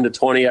blowing 10 to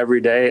 20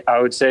 every day, I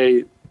would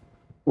say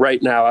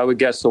right now, I would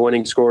guess the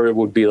winning score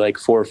would be like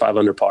 4 or 5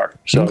 under par.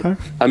 So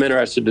I'm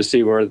interested to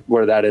see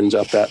where that ends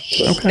up at.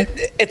 So.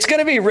 Okay. It's going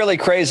to be really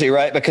crazy,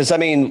 right? Because I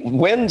don't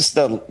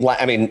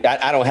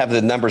have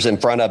the numbers in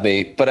front of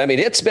me, but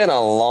it's been a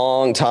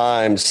long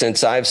time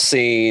since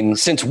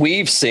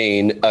we've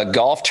seen a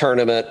golf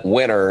tournament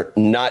winner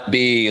not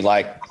be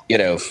like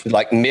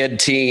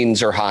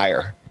mid-teens or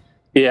higher.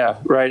 Yeah,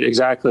 right.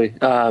 Exactly.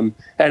 And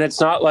it's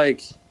not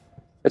like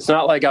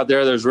out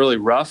there's really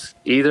rough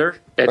either.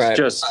 It's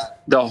just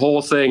the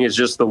whole thing is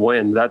just the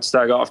wind. That's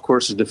that golf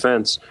course's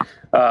defense.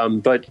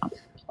 But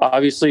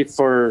obviously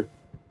for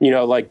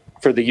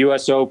the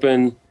U.S.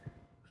 Open,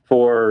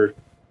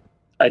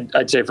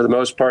 I'd say for the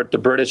most part, the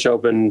British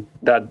Open,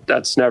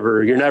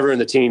 you're never in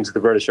the teens at the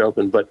British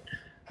Open, but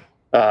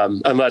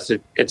unless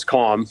it's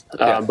calm.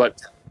 But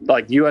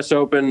like U.S.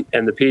 Open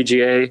and the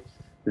PGA,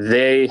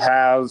 they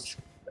have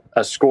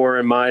a score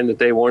in mind that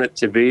they want it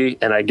to be,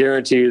 and I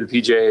guarantee you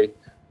the PGA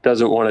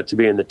doesn't want it to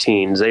be in the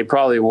teens. They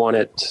probably want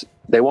it.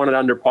 They want it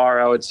under par,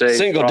 I would say.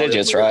 Single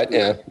digits, right?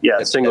 Yeah.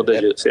 Yeah, single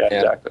digits. Yeah,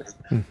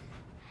 exactly.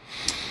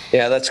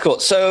 Yeah, that's cool.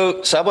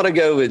 So I want to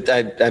go with,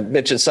 I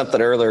mentioned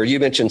something earlier. You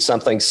mentioned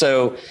something.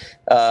 So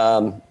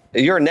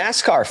you're a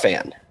NASCAR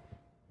fan?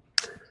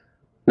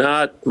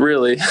 Not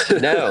really.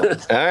 No.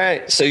 All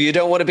right. So you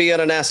don't want to be on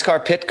a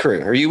NASCAR pit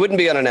crew, or you wouldn't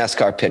be on a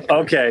NASCAR pit crew.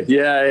 Okay.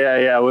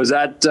 Yeah. Was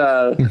that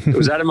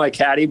in my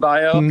caddy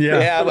bio?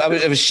 Yeah. I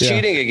was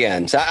cheating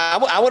again. So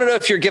I want to know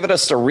if you're giving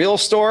us the real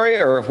story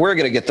or if we're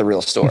going to get the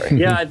real story.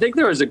 Yeah. I think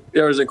there was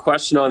a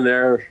question on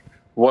there.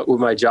 What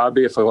would my job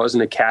be if I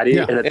wasn't a caddy?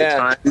 Yeah. And at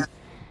the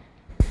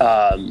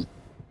time,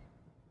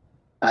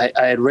 I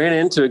had ran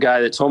into a guy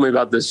that told me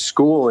about this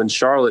school in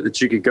Charlotte that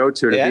you could go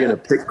to be in a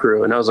pit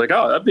crew. And I was like,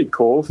 oh, that'd be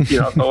cool.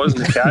 If I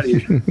wasn't a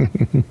caddy,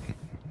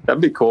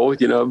 that'd be cool.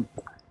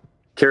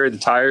 Carry the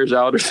tires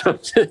out or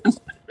something.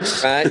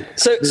 Right.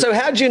 So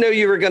how'd you know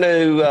you were going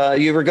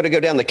to go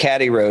down the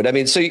caddy road?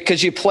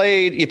 Because you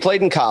played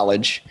in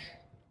college,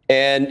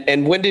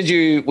 and when did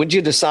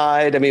you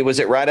decide? Was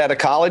it right out of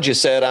college? You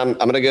said, I'm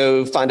going to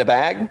go find a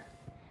bag.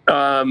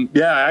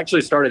 Yeah, I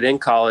actually started in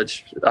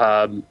college.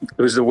 It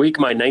was the week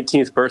my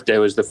 19th birthday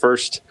was the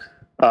first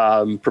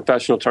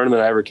professional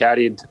tournament I ever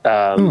caddied.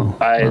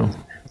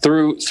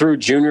 Through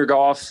junior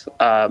golf,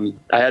 I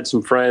had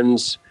some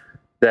friends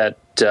that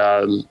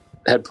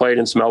had played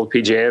in some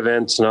LPGA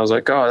events, and I was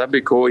like, oh, that'd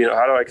be cool.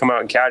 How do I come out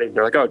and caddy? And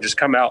they're like, oh, just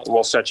come out and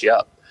we'll set you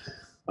up.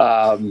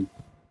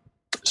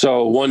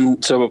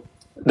 So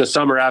the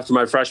summer after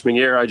my freshman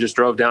year, I just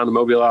drove down to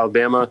Mobile,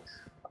 Alabama.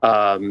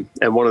 And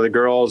one of the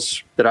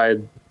girls that I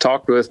had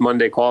talked with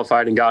Monday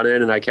qualified and got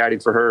in, and I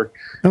caddied for her.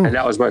 Oh. And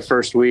that was my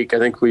first week. I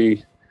think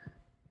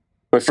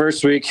my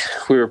first week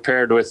we were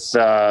paired with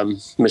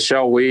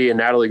Michelle Wee and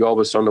Natalie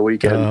Golbus on the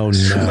weekend. Oh,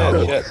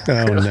 no.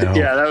 Oh, no.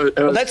 Yeah,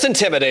 that's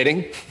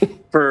intimidating.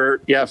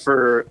 For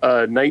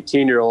a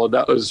 19-year-old,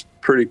 that was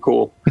pretty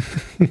cool.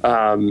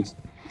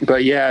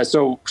 But yeah,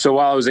 so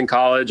while I was in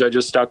college, I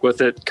just stuck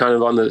with it kind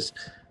of on this,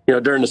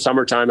 during the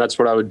summertime, that's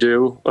what I would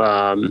do.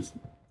 And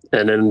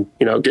then,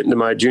 getting to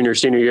my junior,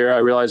 senior year, I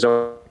realized,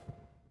 Uh-oh.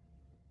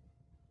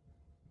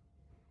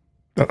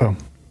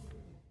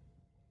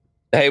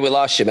 Hey, we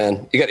lost you,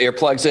 man. You got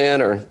earplugs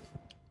in or?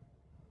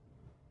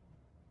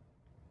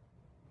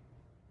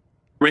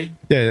 Me?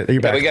 Yeah, you're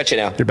back. Yeah, we got you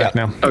now. You're back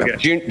now. Okay.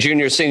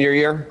 Junior, senior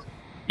year?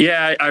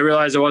 Yeah, I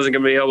realized I wasn't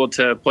going to be able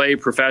to play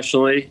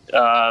professionally.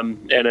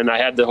 And then I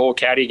had the whole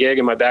caddy gig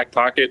in my back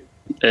pocket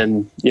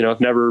and,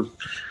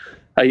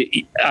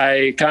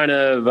 I kind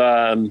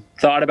of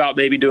thought about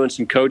maybe doing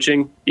some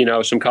coaching,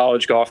 some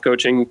college golf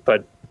coaching,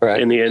 but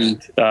in the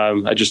end,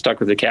 I just stuck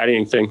with the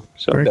caddying thing.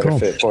 So Very better cool.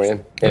 fit for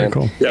you. Very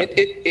cool. Yeah.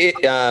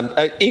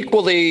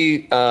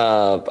 Equally,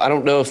 I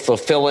don't know if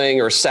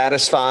fulfilling or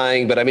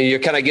satisfying, but I mean, you're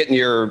kind of getting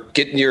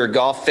your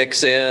golf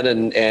fix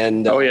in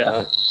and oh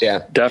yeah,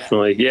 yeah,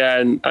 definitely. Yeah.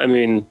 And I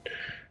mean,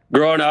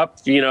 growing up,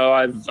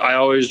 I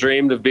always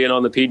dreamed of being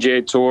on the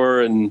PGA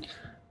Tour and,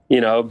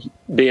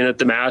 being at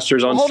the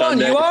Masters on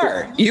Sunday. Hold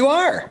on, you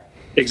are.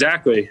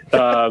 Exactly.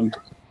 So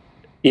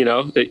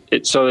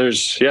it's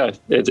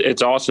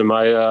awesome.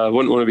 I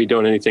wouldn't want to be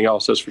doing anything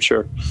else. That's for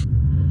sure.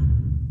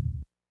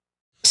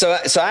 So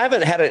I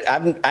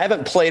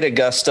haven't played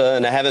Augusta,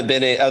 and I haven't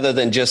been other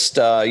than just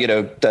I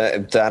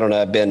don't know.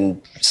 I've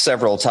been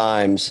several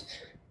times,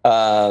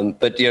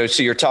 but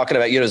so you're talking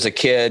about as a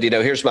kid.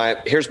 Here's my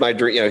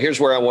dream.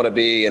 Here's where I want to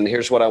be, and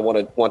here's what I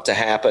want to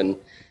happen.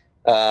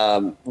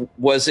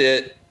 Was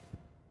it?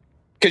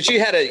 Because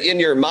you had in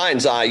your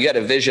mind's eye, you had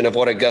a vision of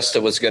what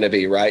Augusta was going to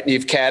be, right?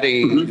 You've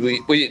caddied.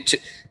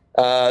 Mm-hmm.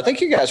 I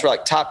think you guys were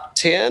like top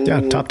 10.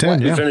 Yeah, top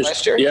 10. Yeah.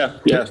 Last year. Yeah.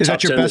 Is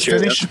that your best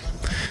finish?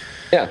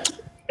 Yeah.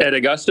 At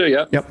Augusta.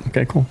 Yeah. Yep.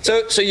 Okay. Cool.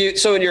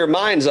 So in your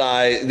mind's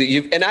eye,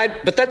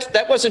 but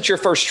that wasn't your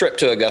first trip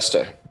to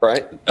Augusta,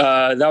 right?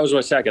 That was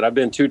my second. I've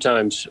been 2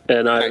 times,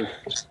 and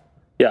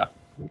yeah.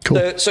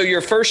 Cool. So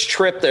your first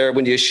trip there,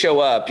 when you show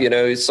up,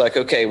 it's like,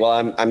 okay, well,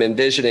 I'm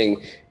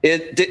envisioning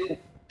it.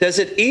 Does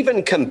it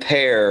even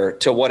compare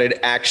to what it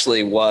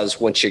actually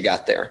was once you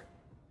got there?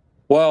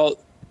 Well,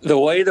 the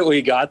way that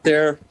we got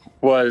there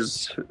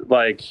was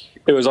like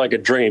a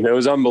dream. It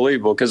was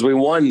unbelievable because we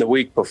won the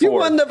week before. You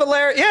won the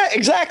Valero. Yeah,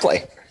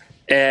 exactly.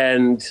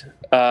 And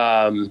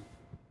it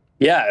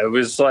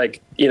was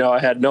like, I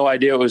had no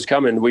idea it was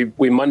coming.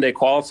 We Monday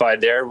qualified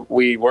there.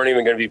 We weren't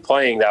even going to be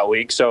playing that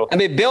week. So I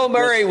mean, Bill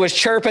Murray was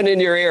chirping in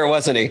your ear,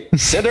 wasn't he?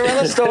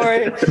 Cinderella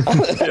story.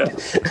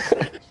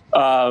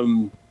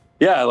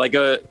 Yeah, like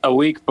a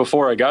week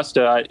before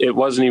Augusta, it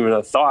wasn't even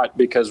a thought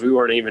because we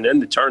weren't even in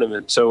the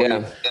tournament. So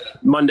we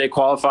Monday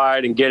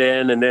qualified and get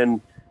in, and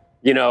then,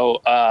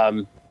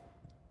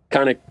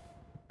 kind of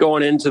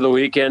going into the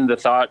weekend, the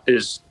thought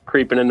is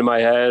creeping into my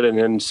head. And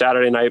then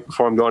Saturday night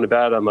before I'm going to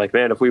bed, I'm like,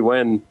 man, if we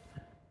win,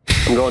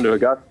 I'm going to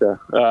Augusta.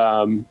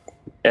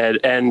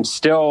 And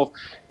still,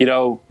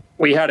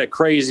 we had a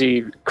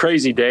crazy,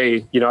 crazy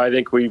day. I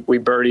think we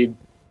birdied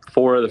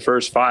 4 of the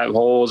first 5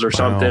 holes or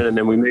something. Wow. And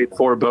then we made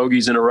 4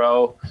 bogeys in a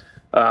row.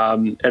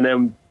 And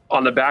then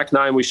on the back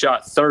 9, we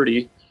shot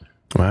 30.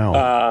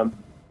 Wow.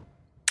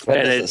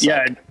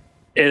 And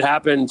it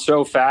happened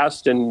so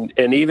fast. And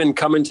even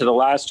coming to the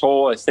last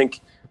hole, I think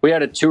we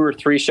had a 2 or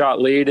 3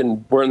 shot lead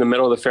and we're in the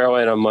middle of the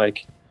fairway. And I'm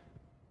like,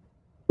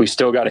 we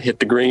still got to hit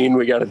the green.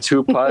 We got a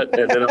 2 putt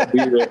and then I'll be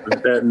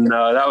there. And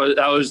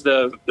that was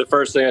the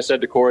first thing I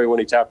said to Corey when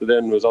he tapped it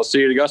in was, I'll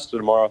see you at Augusta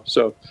tomorrow.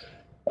 So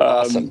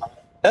awesome.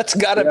 That's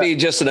got to be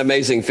just an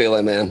amazing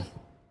feeling, man.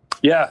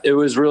 Yeah, it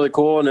was really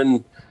cool.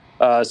 And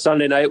then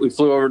Sunday night, we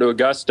flew over to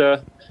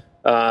Augusta,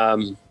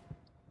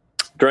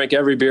 drank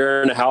every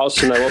beer in the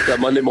house, and I woke up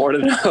Monday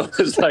morning. And I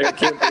was like, I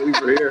can't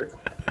believe we're here.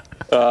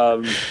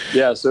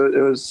 So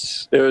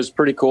it was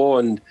pretty cool.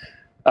 And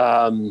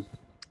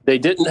they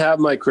didn't have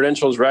my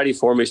credentials ready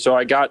for me. So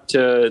I got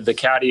to the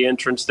caddy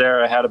entrance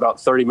there. I had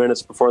about 30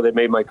 minutes before they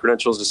made my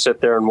credentials to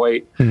sit there and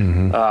wait.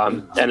 Mm-hmm.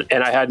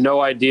 And I had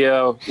no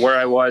idea where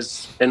I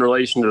was in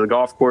relation to the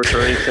golf course or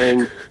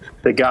anything.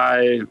 The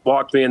guy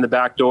walked me in the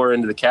back door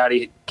into the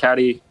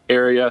caddy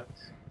area.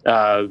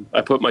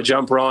 I put my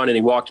jumper on and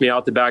he walked me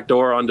out the back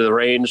door onto the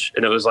range,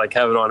 and it was like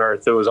heaven on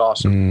earth. It was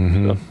awesome.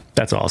 Mm-hmm. So,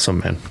 that's awesome,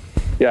 man.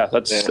 Yeah,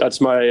 that's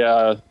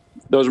my,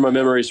 those are my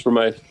memories for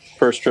my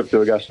first trip to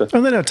Augusta.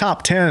 And then a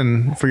top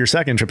 10 for your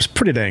second trip is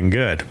pretty dang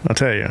good, I'll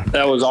tell you.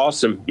 That was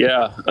awesome.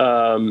 Yeah.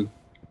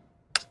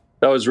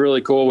 That was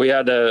really cool. We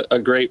had a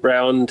great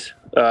round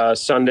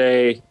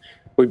Sunday.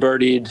 We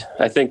birdied,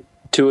 I think,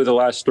 2 of the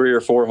last 3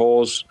 or 4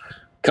 holes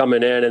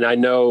coming in. And I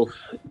knew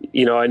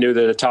that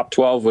the top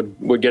 12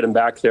 would get him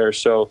back there.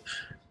 So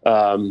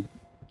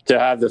To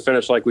have the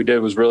finish like we did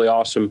was really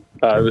awesome.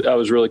 That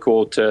was really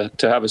cool to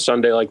have a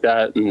Sunday like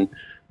that and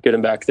get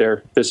him back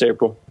there this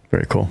April.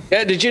 Very cool.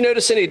 Yeah. Did you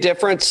notice any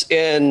difference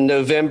in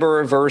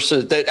November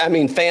versus that? I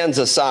mean, fans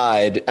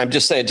aside, I'm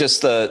just saying,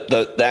 just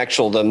the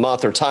actual the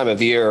month or time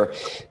of year.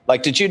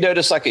 Like, did you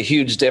notice like a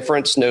huge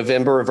difference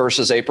November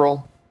versus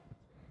April?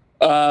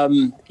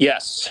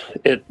 Yes,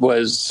 it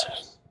was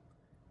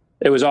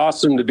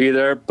awesome to be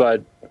there,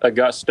 but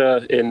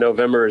Augusta in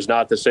November is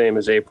not the same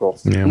as April.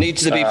 Yeah.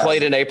 Needs to be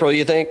played in April,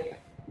 you think?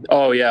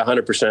 Oh yeah,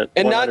 100%.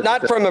 And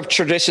not from a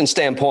tradition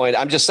standpoint.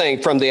 I'm just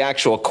saying from the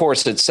actual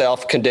course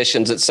itself,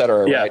 conditions, et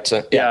cetera. Yeah, right?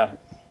 So, yeah,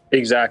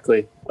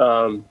 exactly.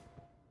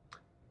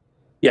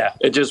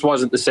 It just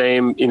wasn't the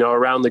same. You know,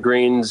 around the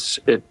greens,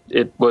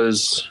 it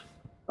was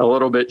a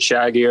little bit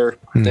shaggier.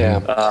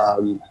 Yeah.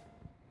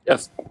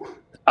 If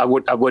I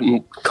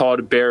wouldn't call it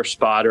a bare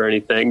spot or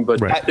anything, but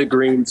Right. the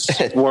greens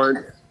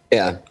weren't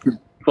Yeah.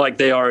 like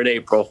they are in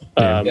April.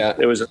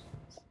 It was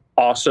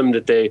awesome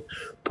that they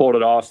pulled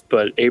it off,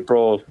 but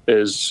April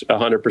is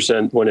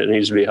 100% when it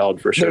needs to be held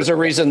for sure. There's a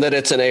reason that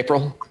it's in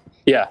April.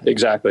 Yeah,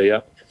 exactly. Yeah.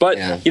 But,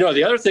 Yeah. you know,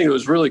 the other thing that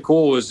was really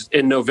cool was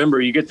in November,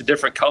 you get the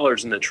different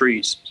colors in the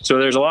trees. So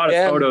there's a lot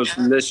of photos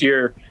from this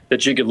year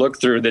that you could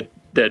look through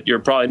that you're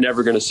probably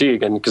never going to see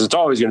again because it's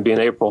always going to be in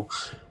April.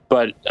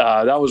 But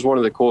that was one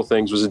of the cool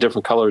things was the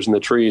different colors in the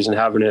trees and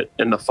having it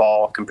in the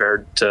fall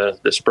compared to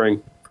the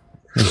spring.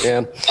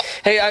 Yeah.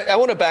 Hey, I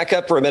want to back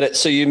up for a minute.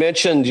 So you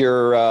mentioned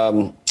your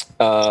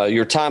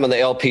time on the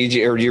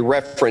LPGA, or you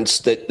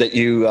referenced that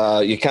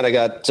you kind of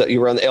got you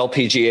were on the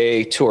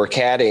LPGA tour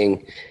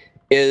caddying.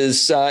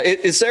 Is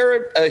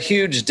there a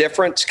huge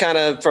difference kind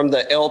of from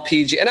the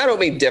LPGA? And I don't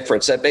mean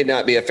difference. That may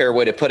not be a fair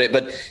way to put it,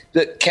 but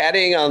the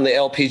caddying on the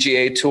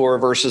LPGA tour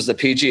versus the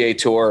PGA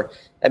tour.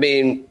 I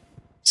mean,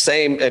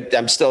 same.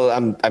 I'm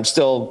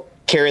still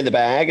carrying the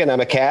bag and I'm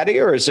a caddy,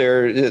 or is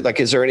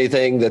there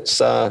anything that's?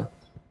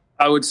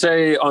 I would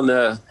say on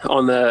the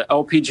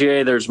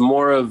LPGA, there's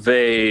more of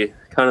a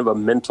kind of a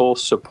mental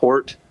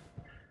support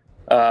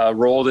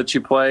role that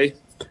you play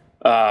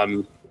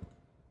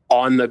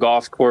on the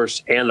golf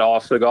course and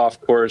off the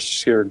golf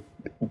course. You're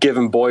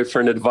giving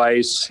boyfriend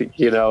advice,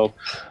 you know.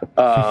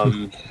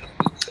 On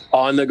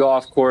the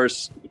golf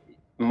course,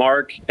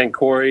 Mark and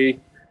Corey,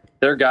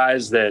 they're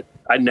guys that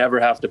I never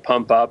have to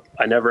pump up.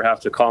 I never have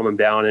to calm them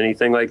down,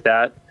 anything like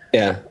that.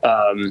 Yeah.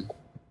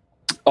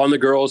 On the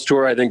girls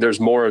tour, I think there's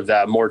more of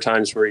that, more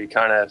times where you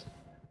kind of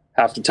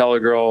have to tell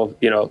a girl,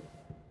 you know,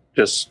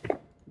 just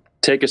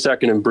take a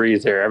second and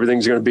breathe here.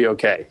 Everything's going to be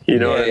okay. You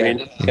know what I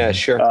mean? Yeah,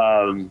 sure.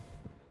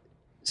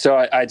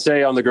 So I'd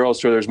say on the girls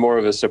tour, there's more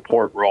of a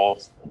support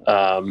role.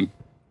 And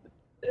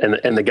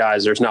the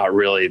guys, there's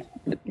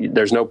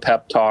no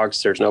pep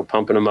talks. There's no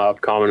pumping them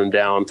up, calming them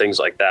down, things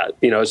like that.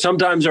 You know,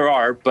 sometimes there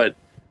are, but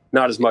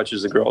not as much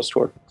as the girls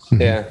tour.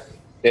 Yeah.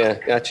 Yeah.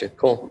 Gotcha.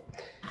 Cool.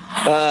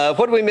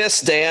 What do we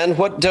miss, Dan?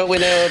 What don't we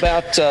know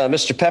about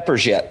Mr.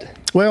 Peppers yet?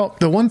 Well,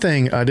 the one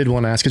thing I did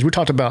want to ask is we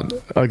talked about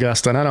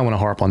Augusta, and I don't want to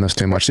harp on this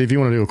too much. So if you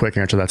want to do a quick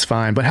answer, that's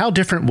fine. But how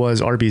different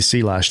was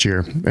RBC last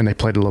year? And they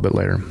played a little bit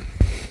later.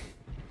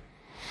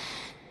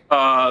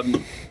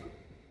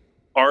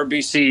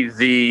 RBC,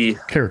 the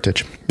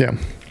Heritage. Yeah.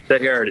 The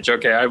Heritage.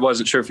 Okay. I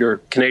wasn't sure if you were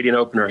Canadian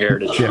Open or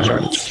Heritage. Yeah.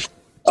 Sorry.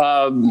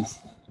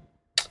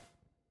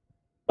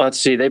 Let's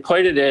see. They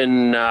played it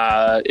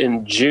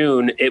in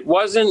June. It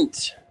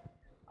wasn't.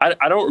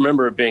 I don't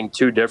remember it being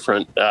too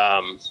different.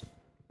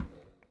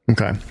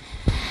 Okay.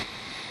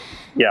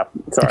 Yeah.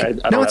 Sorry.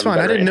 No, it's fine.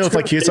 I didn't know if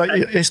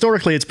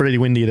historically it's pretty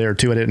windy there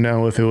too. I didn't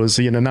know if it was,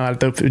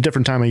 not a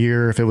different time of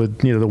year, if it would,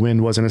 the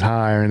wind wasn't as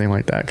high or anything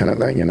like that kind of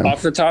thing,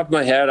 Off the top of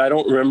my head, I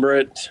don't remember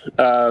it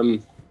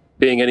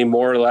being any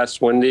more or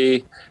less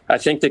windy. I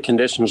think the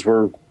conditions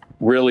were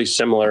really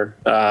similar.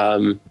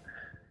 I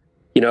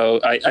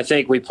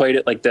think we played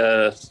it like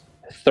the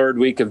third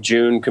week of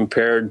June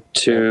compared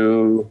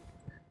to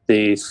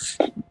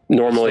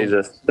normally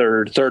the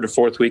third or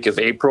fourth week of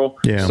April.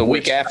 Yeah. The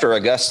week after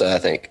Augusta, I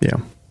think. Yeah.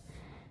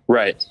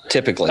 Right.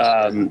 Typically.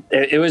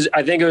 It was,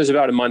 I think it was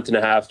about a month and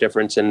a half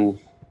difference. And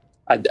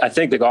I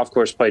think the golf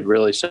course played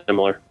really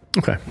similar.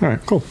 Okay. All right,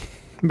 cool.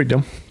 Big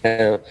deal.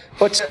 Are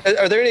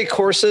there any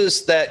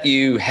courses that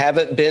you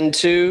haven't been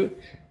to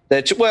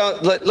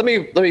let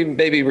me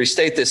maybe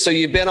restate this. So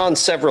you've been on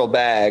several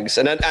bags,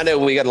 and I know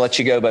we got to let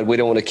you go, but we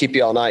don't want to keep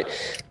you all night.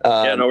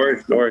 Yeah, no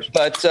worries.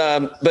 But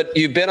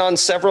you've been on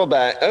several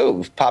bags.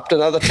 Oh, popped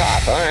another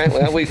top. All right.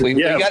 Well, we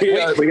got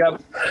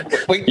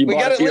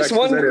at least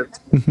one.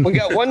 We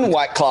got one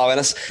White Claw in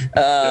us.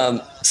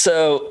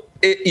 So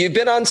you've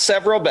been on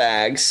several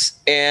bags,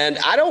 and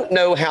I don't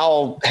know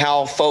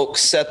how folks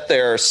set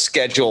their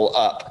schedule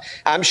up.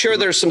 I'm sure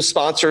there's some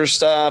sponsor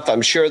stuff.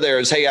 I'm sure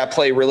there's, hey, I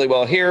play really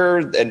well here,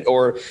 and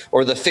or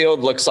the field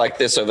looks like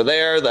this over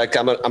there. Like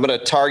I'm going to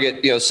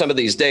target some of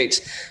these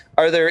dates.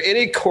 Are there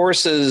any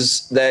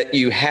courses that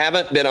you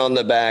haven't been on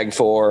the bag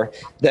for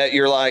that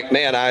you're like,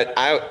 man,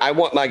 I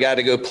want my guy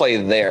to go play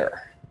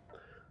there?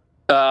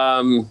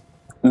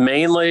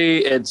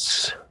 Mainly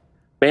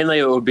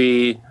it would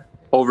be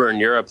over in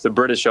Europe, the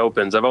British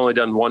Opens. I've only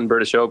done one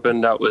British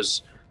Open. That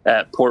was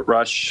at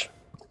Portrush,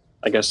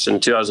 I guess in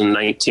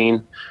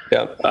 2019.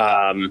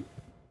 Yeah.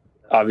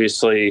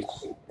 Obviously,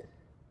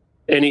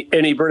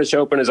 any British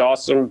Open is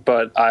awesome,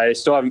 but I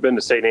still haven't been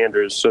to St.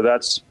 Andrews, so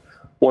that's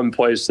one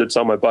place that's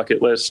on my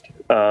bucket list.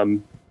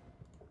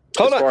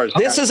 Hold on.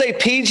 This is a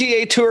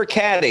PGA Tour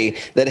caddy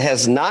that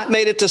has not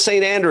made it to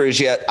St. Andrews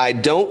yet. I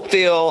don't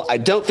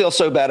feel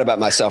so bad about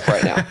myself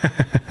right now.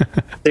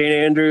 St.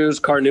 Andrews,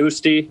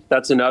 Carnoustie,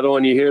 that's another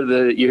one. You hear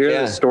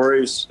the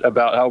stories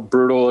about how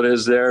brutal it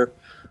is there.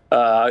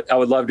 I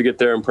would love to get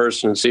there in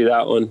person and see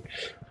that one.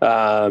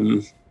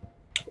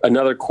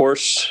 Another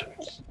course,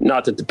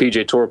 not that the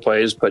PGA Tour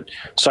plays, but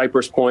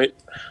Cypress Point.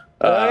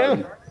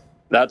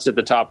 That's at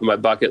the top of my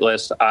bucket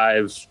list.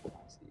 I've,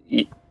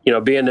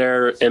 being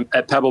there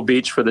at Pebble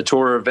Beach for the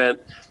tour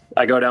event,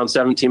 I go down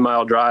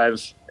 17-mile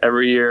drive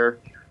every year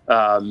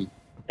and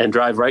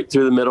drive right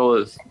through the middle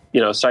of,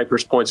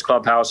 Cypress Point's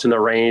clubhouse and the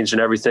range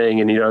and everything.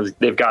 And,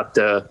 they've got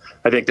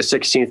I think the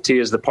 16th tee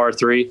is the par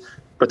 3.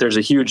 But there's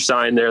a huge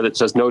sign there that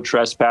says no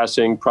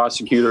trespassing.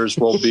 Prosecutors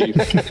will be,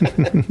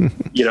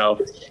 Yeah,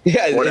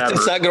 whatever.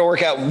 It's not going to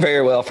work out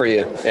very well for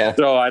you. Yeah.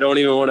 So I don't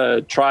even want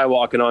to try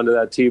walking onto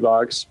that tee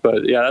box.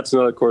 But yeah, that's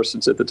another course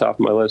that's at the top of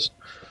my list.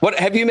 What,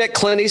 have you met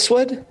Clint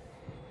Eastwood?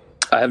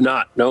 I have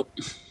not. Nope.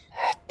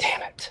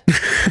 Damn it.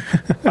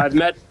 I've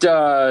met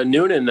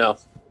Noonan though.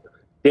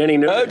 Danny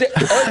Noonan.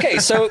 Okay,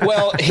 so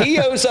he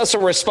owes us a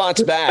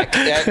response back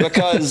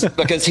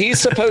because he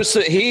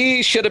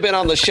should have been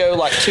on the show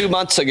like 2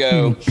 months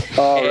ago.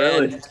 Oh,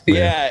 really?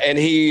 Yeah, and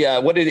he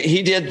was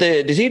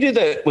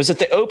it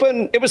the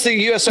Open? It was the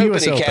US Open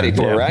he caddied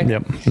for, right?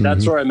 Yep.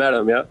 That's where I met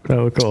him. Yeah.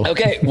 Oh, cool.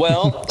 Okay,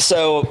 well,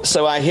 so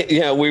I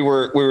hit, we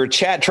were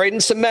trading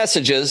some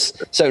messages.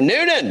 So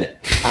Noonan,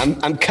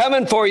 I'm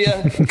coming for you,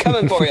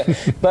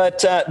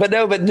 But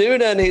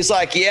Noonan, he's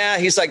like,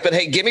 but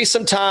hey, give me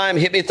some time,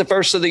 hit me at the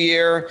first of the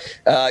year.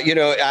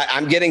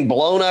 I'm getting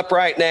blown up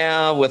right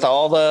now with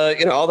all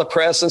the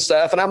press and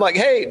stuff. And I'm like,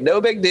 hey,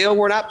 no big deal.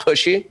 We're not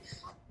pushy.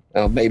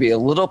 Well, maybe a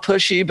little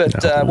pushy, but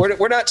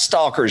we're not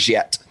stalkers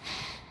yet.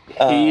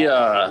 He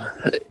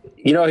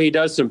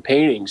does some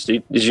paintings.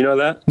 Did you know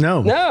that?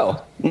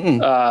 No.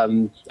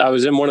 I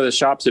was in one of the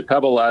shops at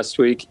Pebble last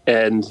week,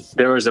 and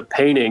there was a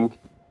painting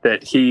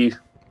that he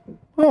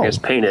has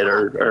painted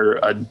or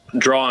a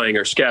drawing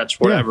or sketch,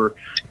 whatever.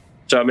 Yeah.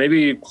 So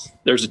maybe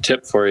there's a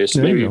tip for you.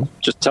 So maybe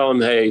just tell him,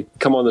 hey,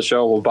 come on the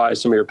show. We'll buy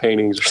some of your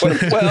paintings.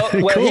 Well,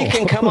 cool. He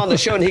can come on the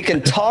show and he can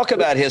talk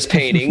about his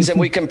paintings and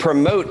we can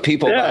promote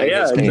people buying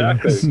his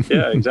paintings. Exactly.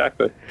 Yeah,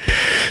 exactly.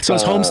 So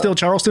is home still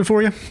Charleston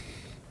for you?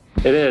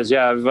 It is.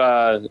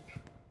 Yeah.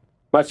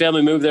 My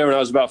family moved there when I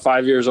was about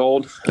 5 years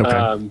old.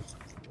 Okay.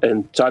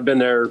 And so I've been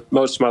there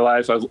most of my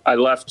life. I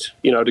left,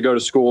 to go to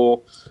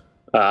school,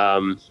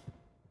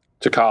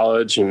 to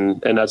college,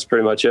 and that's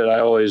pretty much it. I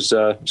always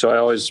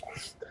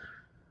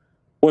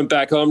went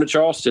back home to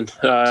Charleston.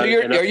 So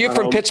are you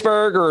from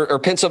Pittsburgh or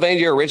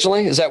Pennsylvania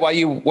originally? Is that why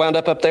you wound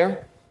up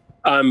there?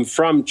 I'm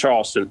from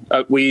Charleston.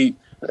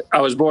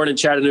 I was born in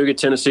Chattanooga,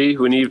 Tennessee.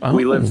 We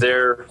lived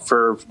there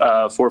for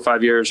 4 or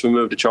 5 years. We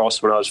moved to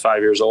Charleston when I was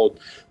 5 years old.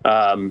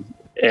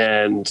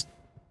 And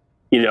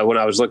when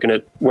I was looking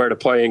at where to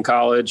play in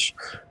college,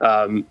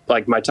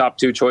 like my top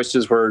 2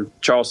 choices were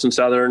Charleston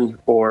Southern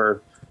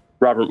or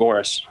Robert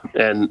Morris.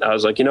 And I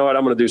was like, you know what,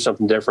 I'm going to do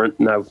something different.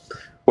 And I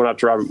went up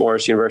to Robert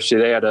Morris University.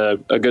 They had a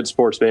good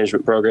sports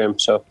management program.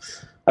 So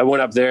I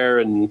went up there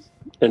and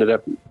ended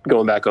up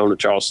going back home to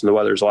Charleston. The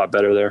weather's a lot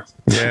better there.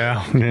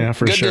 Yeah,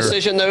 for sure. Good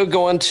decision, though,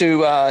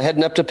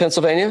 heading up to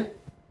Pennsylvania?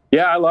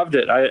 Yeah, I loved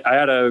it. I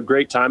had a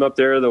great time up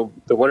there. The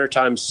winter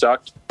time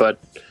sucked, but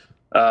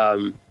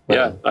I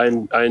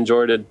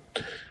enjoyed it.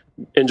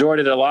 Enjoyed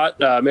it a lot.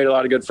 Made a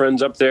lot of good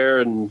friends up there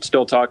and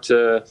still talk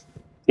to,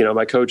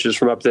 my coaches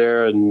from up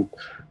there and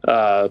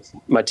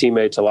my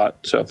teammates a lot.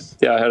 So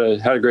yeah, I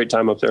had a great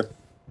time up there.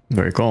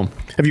 Very cool.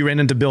 Have you ran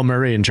into Bill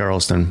Murray in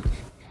Charleston?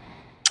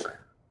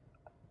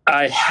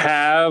 I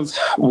have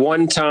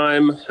one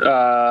time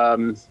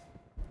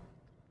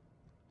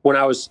when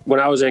I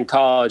was in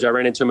college. I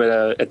ran into him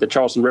at the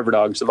Charleston River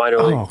Dogs, the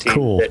minor league team.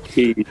 Cool. That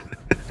he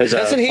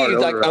doesn't he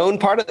own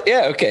part of?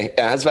 Yeah. Okay.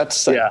 I was about to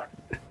say. Yeah.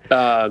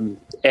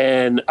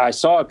 And I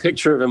saw a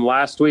picture of him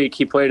last week.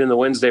 He played in the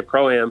Wednesday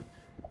Pro-Am,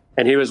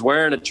 and he was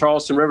wearing a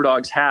Charleston River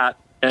Dogs hat.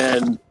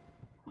 And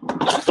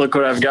look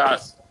what I've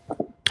got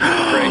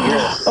right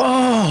here.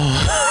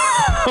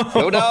 Oh,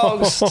 go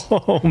Dogs!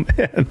 Oh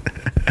man!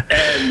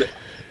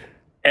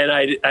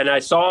 And I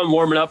saw him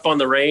warming up on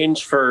the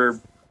range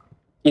for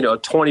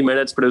 20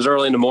 minutes, but it was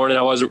early in the morning.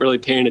 I wasn't really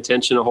paying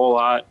attention a whole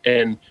lot,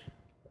 and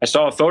I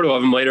saw a photo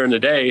of him later in the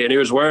day, and he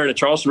was wearing a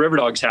Charleston River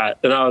Dogs hat,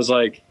 and I was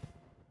like,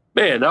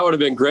 man, that would have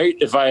been great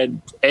if I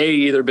had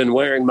either been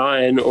wearing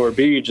mine or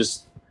B,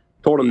 just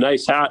told him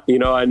nice hat.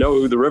 I know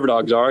who the River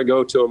Dogs are. I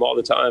go to them all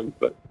the time.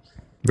 But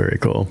very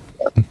cool.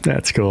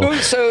 That's cool.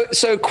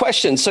 So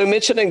question. So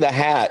mentioning the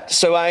hat.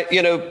 So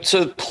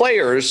so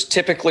players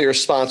typically are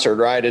sponsored,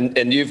 right?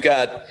 And you've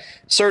got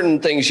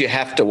certain things you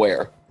have to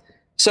wear.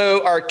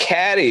 So are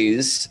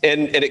caddies,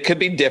 and it could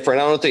be different.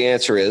 I don't know what the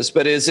answer is,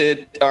 but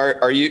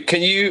are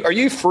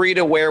you free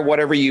to wear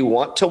whatever you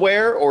want to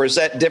wear, or is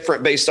that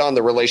different based on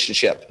the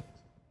relationship?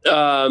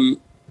 Yeah,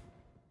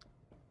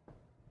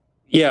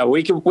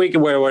 we can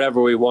wear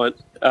whatever we want.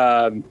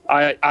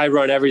 I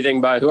run everything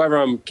by whoever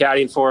I'm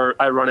caddying for.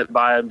 I run it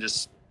by. I'm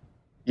just,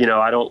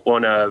 I don't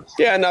want to.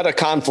 Yeah, not a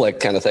conflict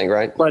kind of thing,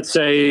 right? Let's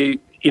say,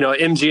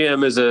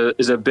 MGM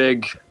is a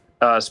big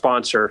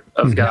sponsor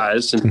of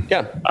guys, and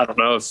I don't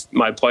know if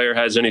my player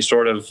has any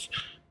sort of,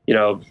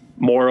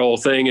 moral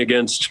thing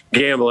against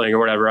gambling or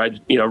whatever. I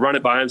run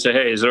it by him and say,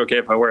 hey, is it okay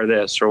if I wear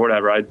this or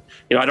whatever? I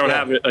don't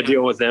have a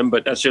deal with them,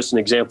 but that's just an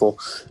example.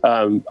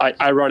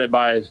 I run it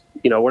by,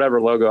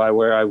 whatever logo I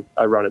wear,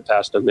 I run it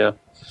past them. Yeah.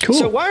 Cool.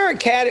 So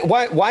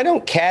why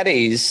don't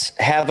caddies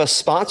have a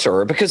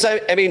sponsor? Because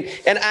I mean,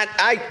 and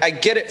I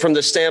get it from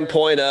the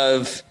standpoint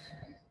of,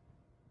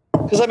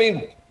 because I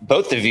mean,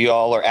 both of you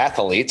all are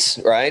athletes,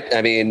 right?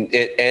 I mean,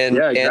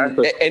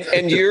 exactly.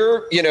 and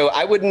you're,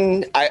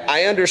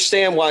 I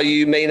understand why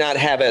you may not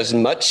have as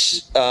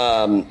much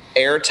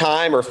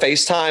airtime or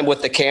FaceTime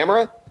with the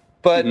camera,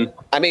 but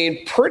I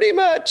mean, pretty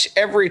much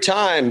every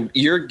time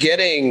you're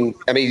getting,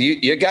 I mean,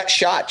 you got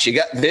shots, you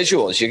got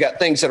visuals, you got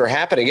things that are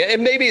happening.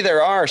 And maybe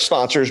there are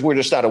sponsors, we're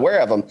just not aware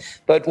of them.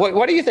 But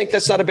what do you think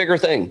that's not a bigger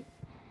thing?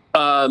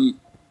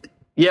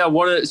 Yeah,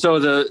 so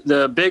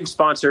the big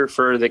sponsor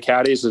for the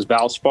caddies is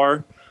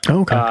Valspar.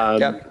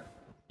 Okay.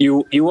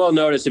 You will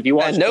notice if you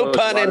watch. No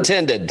pun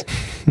intended.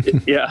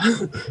 Yeah,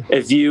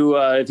 if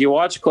you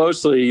watch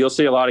closely, you'll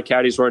see a lot of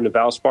caddies wearing the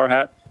Valspar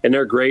hat, and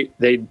they're great.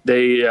 They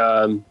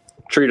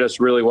treat us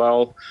really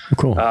well.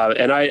 Cool.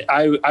 And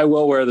I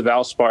will wear the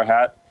Valspar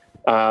hat.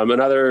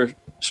 Another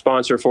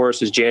sponsor for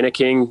us is Janet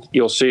King.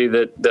 You'll see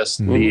that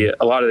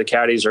a lot of the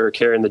caddies are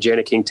carrying the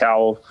Janet King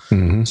towel.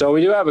 Mm-hmm. So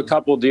we do have a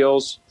couple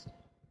deals.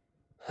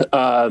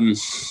 And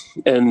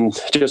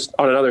just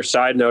on another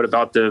side note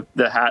about the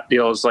hat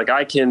deals, like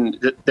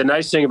the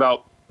nice thing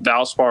about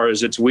Valspar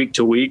is it's week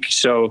to week.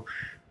 So,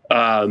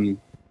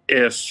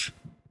 if,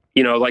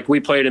 like we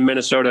played in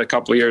Minnesota a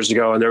couple of years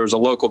ago and there was a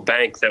local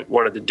bank that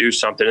wanted to do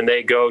something and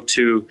they go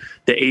to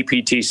the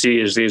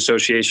APTC, is the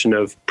Association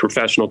of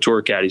Professional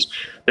Tour Caddies.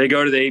 They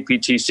go to the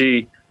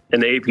APTC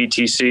and the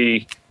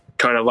APTC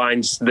kind of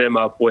lines them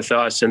up with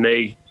us and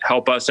they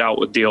help us out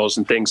with deals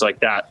and things like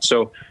that.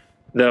 So,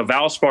 the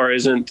Valspar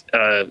isn't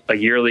a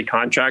yearly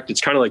contract. It's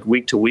kind of like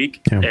week to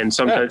week. Yeah. And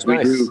sometimes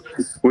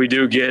we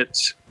do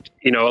get,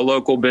 a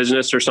local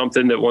business or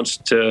something that wants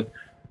to,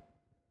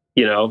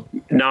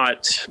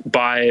 not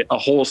buy a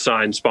whole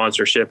sign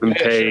sponsorship and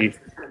pay,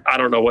 I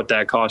don't know what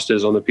that cost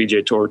is on the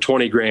PGA Tour,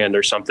 $20,000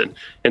 or something.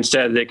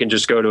 Instead, they can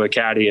just go to a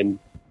caddy and,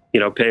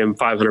 pay him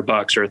 $500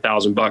 or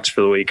 $1,000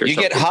 for the week or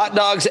something. You get hot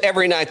dogs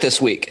every night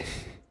this week.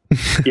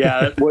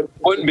 Yeah, it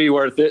wouldn't be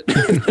worth it.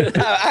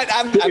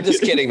 I'm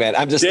just kidding, man.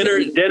 I'm just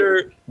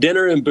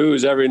dinner and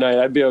booze every night.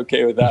 I'd be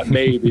okay with that,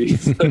 maybe.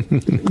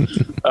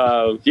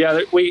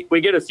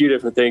 We get a few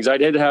different things. I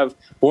did have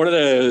one of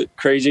the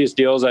craziest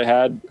deals I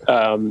had.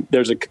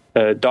 There's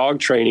a dog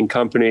training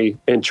company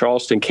in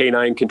Charleston,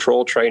 Canine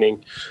Control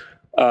Training,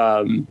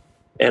 and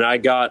I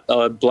got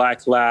a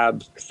black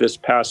lab this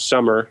past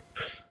summer.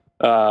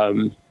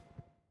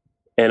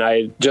 And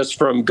I just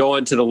from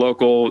going to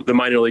the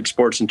minor league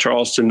sports in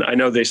Charleston, I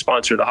know they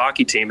sponsor the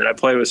hockey team, and I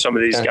play with some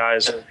of these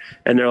guys,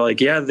 and they're like,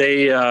 yeah,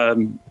 they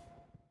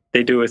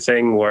do a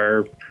thing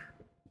where,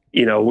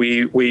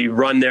 we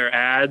run their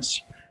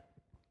ads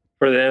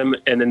for them,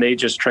 and then they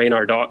just train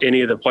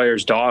any of the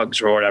players' dogs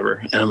or whatever.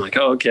 And I'm like,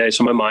 oh, okay.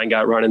 So my mind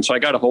got running. So I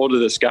got a hold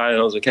of this guy, and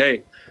I was like,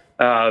 hey,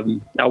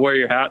 I'll wear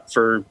your hat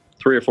for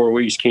 3 or 4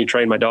 weeks. Can you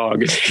train my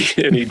dog?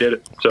 And he did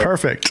it. So,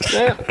 perfect.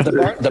 Yeah,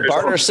 the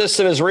barter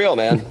system is real,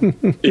 man.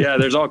 Yeah,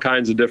 there's all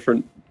kinds of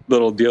different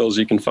little deals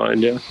you can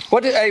find. Yeah.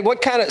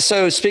 What kind of,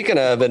 so speaking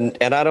of, and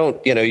I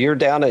don't, you're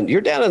down in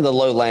the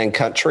lowland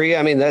country.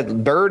 I mean,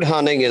 that bird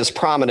hunting is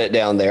prominent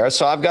down there.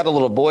 So I've got a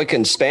little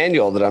Boykin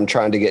Spaniel that I'm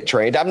trying to get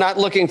trained. I'm not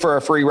looking for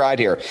a free ride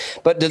here,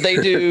 but do they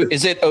do,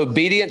 is it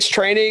obedience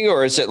training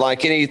or is it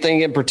like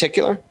anything in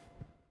particular?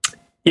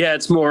 Yeah,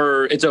 it's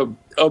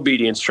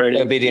obedience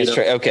training.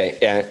 Okay.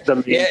 Yeah. The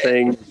main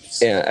thing.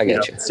 Yeah, I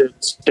get you. Sit,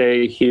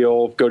 stay,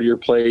 heel, go to your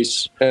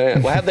place.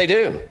 How'd they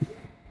do?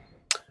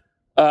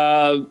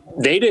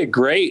 They did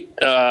great.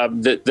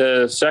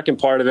 The second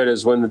part of it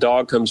is when the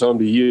dog comes home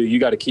to you, you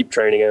got to keep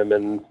training him.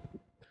 And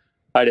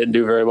I didn't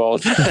do very well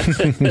with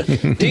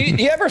that. Do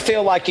you ever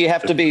feel like you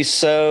have to be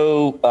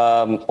so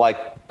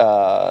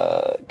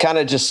kind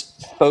of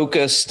just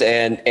focused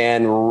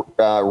and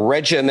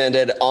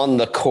regimented on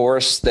the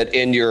course that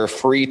in your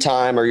free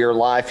time or your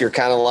life, you're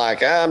kind of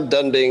like, I'm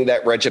done being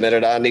that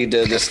regimented. I need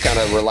to just kind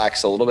of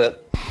relax a little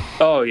bit.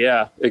 Oh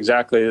yeah,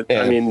 exactly.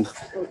 Yeah. I mean,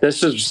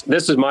 this is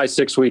my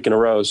 6th week in a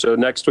row. So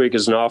next week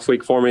is an off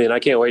week for me, and I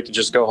can't wait to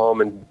just go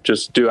home and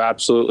just do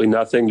absolutely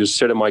nothing. Just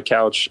sit on my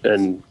couch,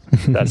 and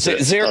that's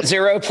it.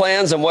 Zero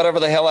plans, and whatever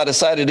the hell I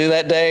decide to do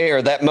that day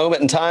or that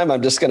moment in time,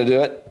 I'm just going to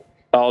do it.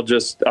 I'm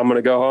going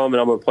to go home and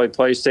I'm going to play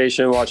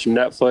PlayStation, watch some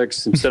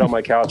Netflix, and sit on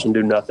my couch and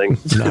do nothing.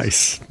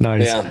 Nice.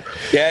 Yeah.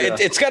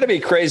 It's got to be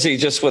crazy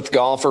just with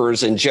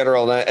golfers in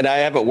general. And I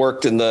haven't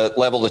worked in the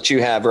level that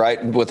you have,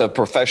 right, with a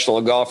professional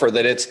golfer,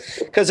 that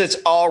because it's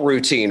all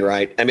routine,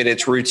 right? I mean,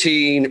 it's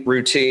routine.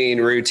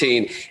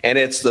 And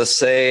it's the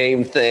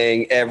same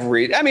thing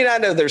I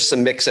know there's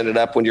some mixing it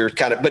up when you're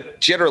but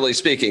generally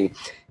speaking,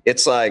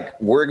 it's like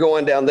we're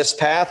going down this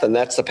path and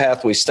that's the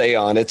path we stay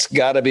on. It's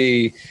got to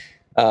be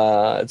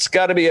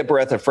a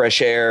breath of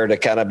fresh air to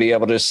kind of be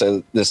able to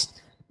say this.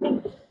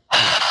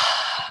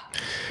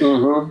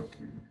 Mm-hmm.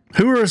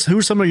 Who are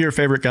some of your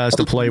favorite guys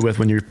to play with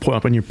when you're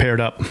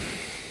paired up?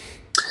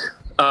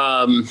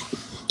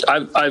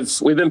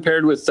 We've been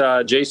paired with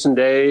Jason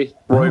Day,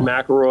 Roy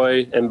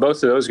McIlroy, and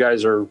both of those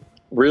guys are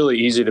really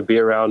easy to be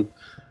around.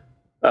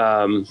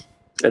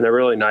 And they're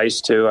really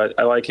nice too.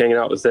 I like hanging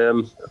out with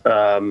them.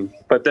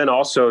 But then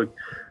also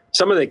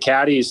some of the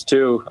caddies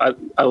too.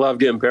 I love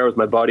getting paired with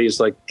my buddies.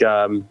 Like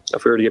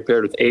if we were to get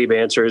paired with Abe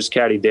Answer, his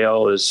caddy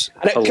Dale is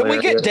hilarious. Can we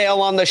get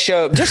Dale on the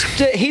show?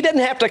 He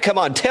didn't have to come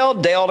on. Tell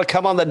Dale to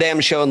come on the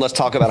damn show and let's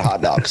talk about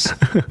hot dogs.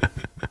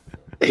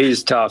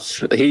 He's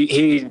tough.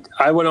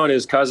 I went on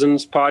his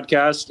cousin's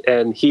podcast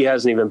and he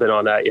hasn't even been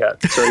on that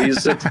yet. So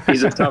he's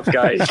a tough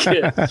guy.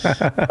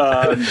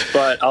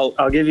 But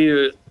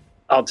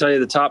I'll tell you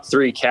the top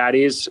three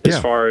caddies as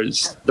far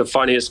as the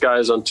funniest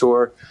guys on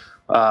tour.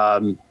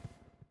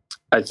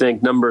 I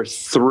think number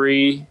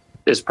 3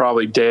 is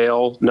probably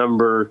Dale.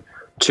 Number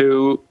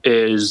 2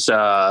 is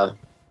Aaron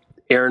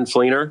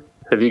Fleener.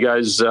 Have you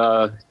guys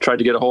tried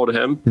to get a hold of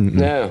him?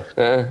 No.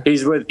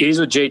 He's with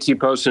JT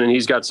Poston, and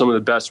he's got some of the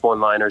best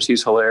one-liners.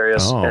 He's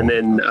hilarious. Oh. And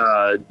then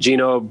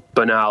Gino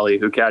Bonali,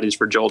 who caddies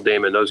for Joel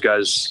Damon. Those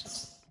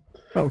guys,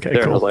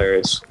 they're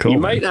hilarious. Cool. You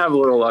might have a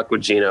little luck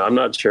with Gino. I'm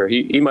not sure.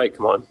 He might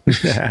come on.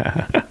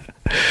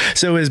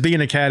 So is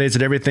being a caddy, is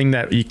it everything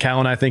that Cal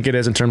and I think it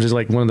is in terms of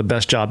like one of the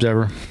best jobs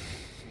ever?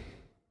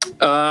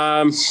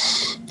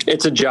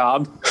 It's a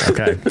job.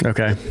 Okay.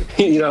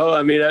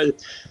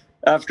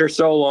 After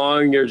so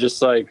long, you're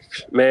just like,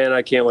 man,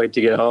 I can't wait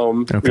to get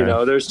home. Okay.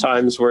 There's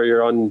times where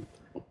you're on,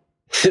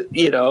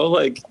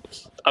 like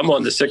I'm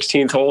on the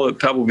 16th hole at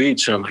Pebble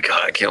Beach and I'm like,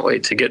 God, I can't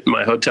wait to get in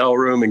my hotel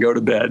room and go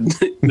to bed.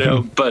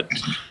 But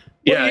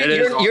yeah,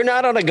 you're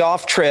not on a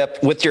golf trip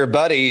with your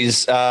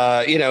buddies,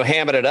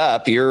 hamming it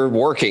up. You're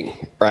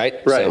working, right?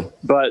 Right. So.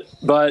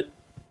 But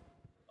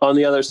on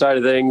the other side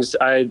of things,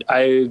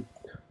 I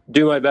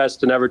do my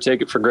best to never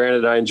take it for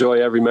granted. I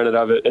enjoy every minute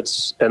of it.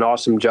 It's an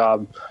awesome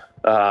job.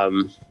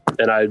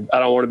 And I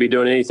don't want to be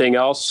doing anything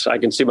else. I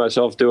can see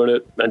myself doing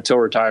it until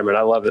retirement.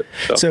 I love it.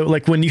 So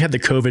like when you had the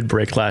COVID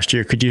break last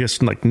year, could you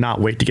just like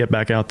not wait to get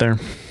back out there?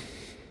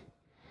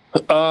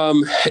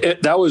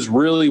 That was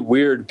really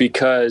weird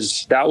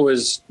because that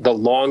was the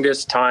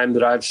longest time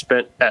that I've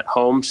spent at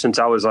home since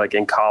I was like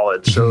in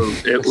college. So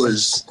it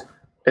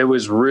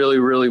was really,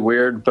 really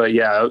weird, but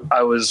yeah,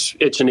 I was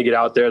itching to get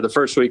out there. The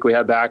first week we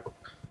had back,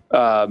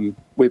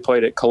 we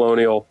played at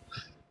Colonial,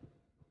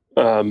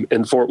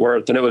 in Fort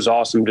Worth, and it was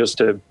awesome just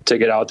to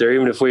get out there.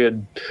 Even if we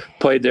had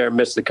played there and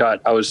missed the cut,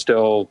 I was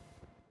still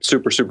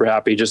super, super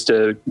happy just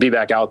to be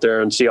back out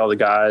there and see all the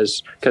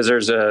guys. Cause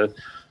there's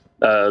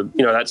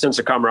that sense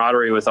of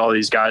camaraderie with all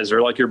these guys.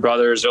 They're like your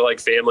brothers, they're like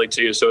family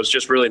to you. So it's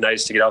just really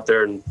nice to get out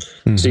there and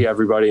see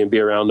everybody and be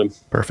around them.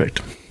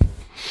 Perfect.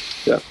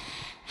 Yeah.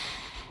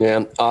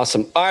 Yeah.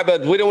 Awesome. All right,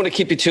 bud, we don't want to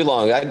keep you too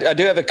long. I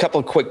do have a couple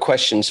of quick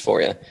questions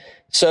for you.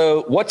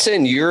 So what's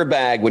in your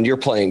bag when you're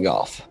playing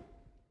golf?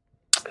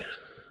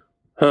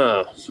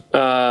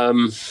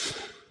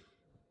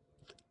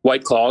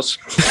 White Claws.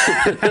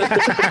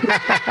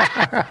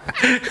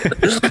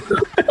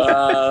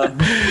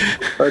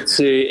 Let's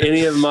see.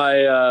 Any of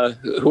my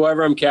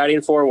whoever I'm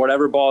caddying for,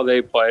 whatever ball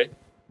they play.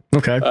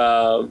 Okay.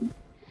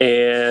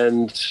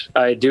 And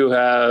I do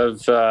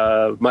have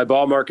my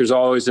ball marker is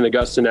always an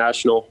Augusta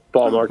National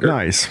ball marker.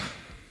 Nice.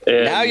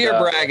 And, now you're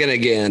bragging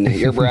again.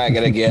 You're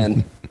bragging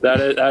again.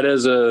 That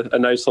is a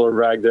nice little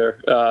brag there.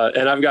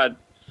 And I've got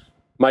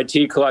my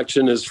tee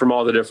collection is from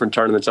all the different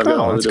tournaments. I've got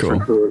all the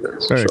different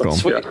tournaments. Very cool.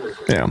 Sweet.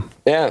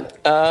 Yeah.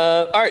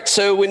 All right.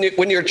 So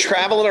when you're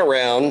traveling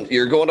around,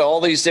 you're going to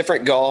all these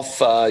different golf.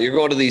 You're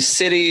going to these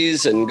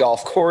cities and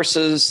golf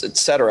courses,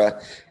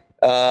 etc.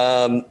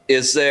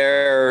 Is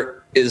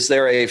there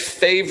a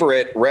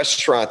favorite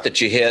restaurant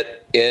that you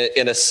hit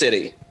in a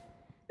city?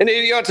 And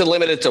you don't have to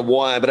limit it to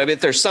one, but I mean, if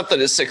there's something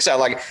that sticks out,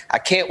 like I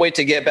can't wait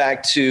to get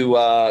back to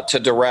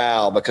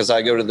Doral because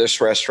I go to this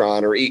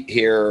restaurant or eat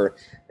here.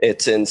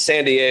 It's in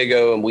San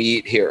Diego and we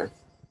eat here.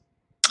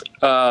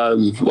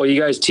 Well, you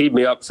guys teed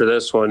me up for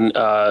this one.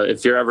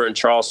 If you're ever in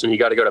Charleston, you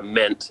got to go to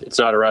Mint. It's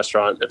not a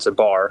restaurant; it's a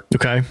bar.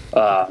 Okay.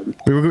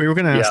 We were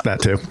going to ask that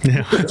too.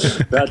 Yeah.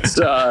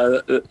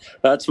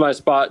 That's my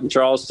spot in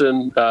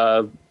Charleston.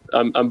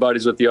 I'm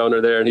buddies with the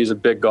owner there, and he's a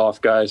big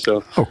golf guy.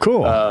 So. Oh,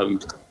 cool.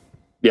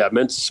 Yeah,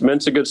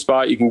 Mint's a good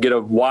spot. You can get a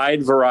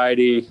wide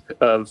variety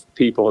of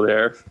people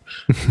there,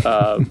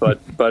 but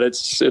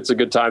it's a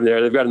good time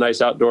there. They've got a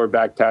nice outdoor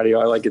back patio.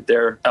 I like it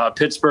there.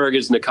 Pittsburgh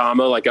is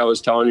Nakama, like I was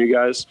telling you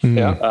guys.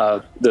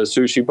 Yeah. The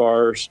sushi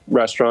bar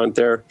restaurant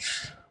there.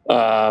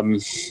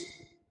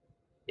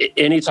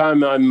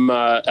 Anytime I'm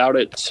out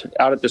at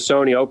the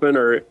Sony Open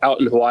or out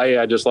in Hawaii,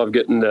 I just love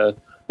getting the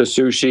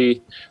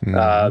sushi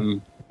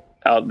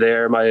out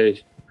there.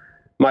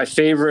 My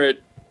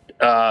favorite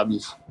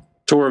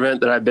tour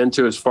event that I've been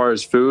to as far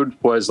as food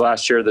was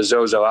last year, the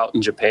Zozo out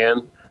in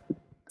Japan.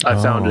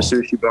 I found a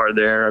sushi bar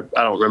there.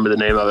 I don't remember the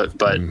name of it,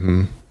 but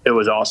it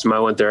was awesome. I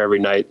went there every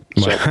night.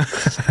 So.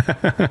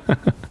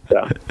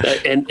 Yeah.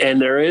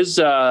 And there is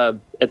at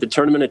the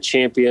Tournament of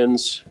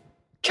Champions,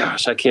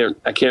 gosh, I can't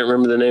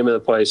remember the name of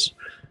the place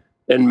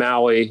in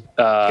Maui.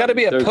 Got to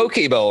be a poke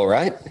bowl,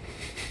 right?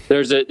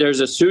 There's a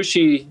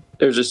sushi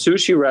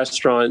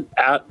restaurant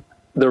at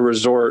the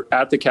resort,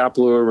 at the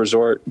Kapalua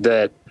Resort,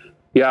 that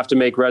you have to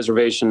make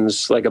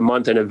reservations like a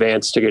month in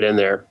advance to get in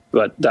there.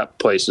 But that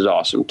place is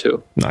awesome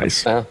too.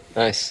 Nice. Oh,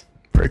 nice.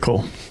 Very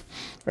cool.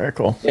 Very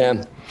cool.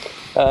 Yeah.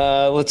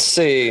 Let's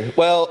see.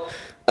 Well,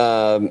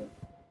 the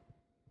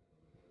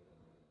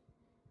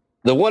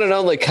one and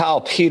only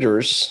Kyle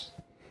Peters,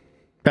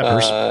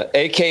 Peppers.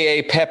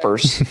 AKA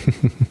Peppers.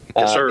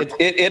 Yes, sir.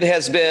 It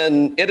has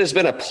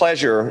been a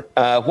pleasure.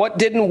 What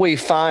didn't we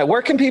find?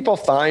 Where can people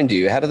find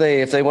you? How do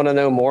they, if they want to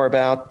know more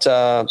about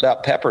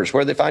Peppers,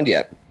 where do they find you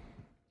at?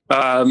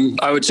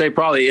 I would say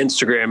probably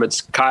Instagram.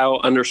 It's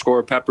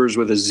Kyle_Peppers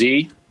with a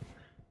Z.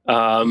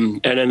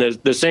 And then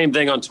the same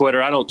thing on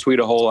Twitter. I don't tweet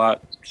a whole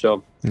lot.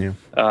 So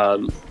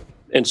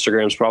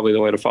Instagram's probably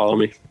the way to follow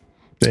me.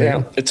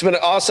 Yeah. It's been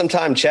an awesome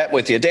time chatting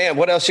with you. Dan,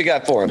 what else you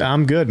got for him?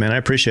 I'm good, man. I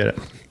appreciate it.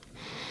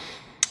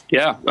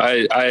 Yeah,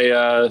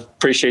 I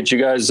appreciate you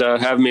guys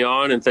having me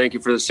on, and thank you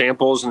for the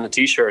samples and the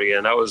T-shirt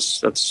again.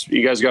 That's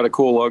you guys got a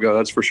cool logo,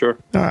 that's for sure.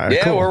 All right,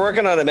 yeah, cool. We're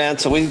working on it, man.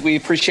 So we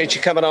appreciate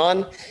you coming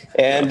on,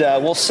 and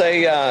we'll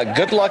say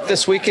good luck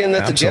this weekend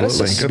at the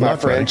Genesis, Good my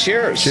luck, friend. buddy.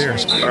 Cheers.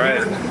 Cheers. All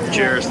right,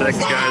 cheers. Thanks,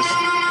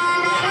 guys.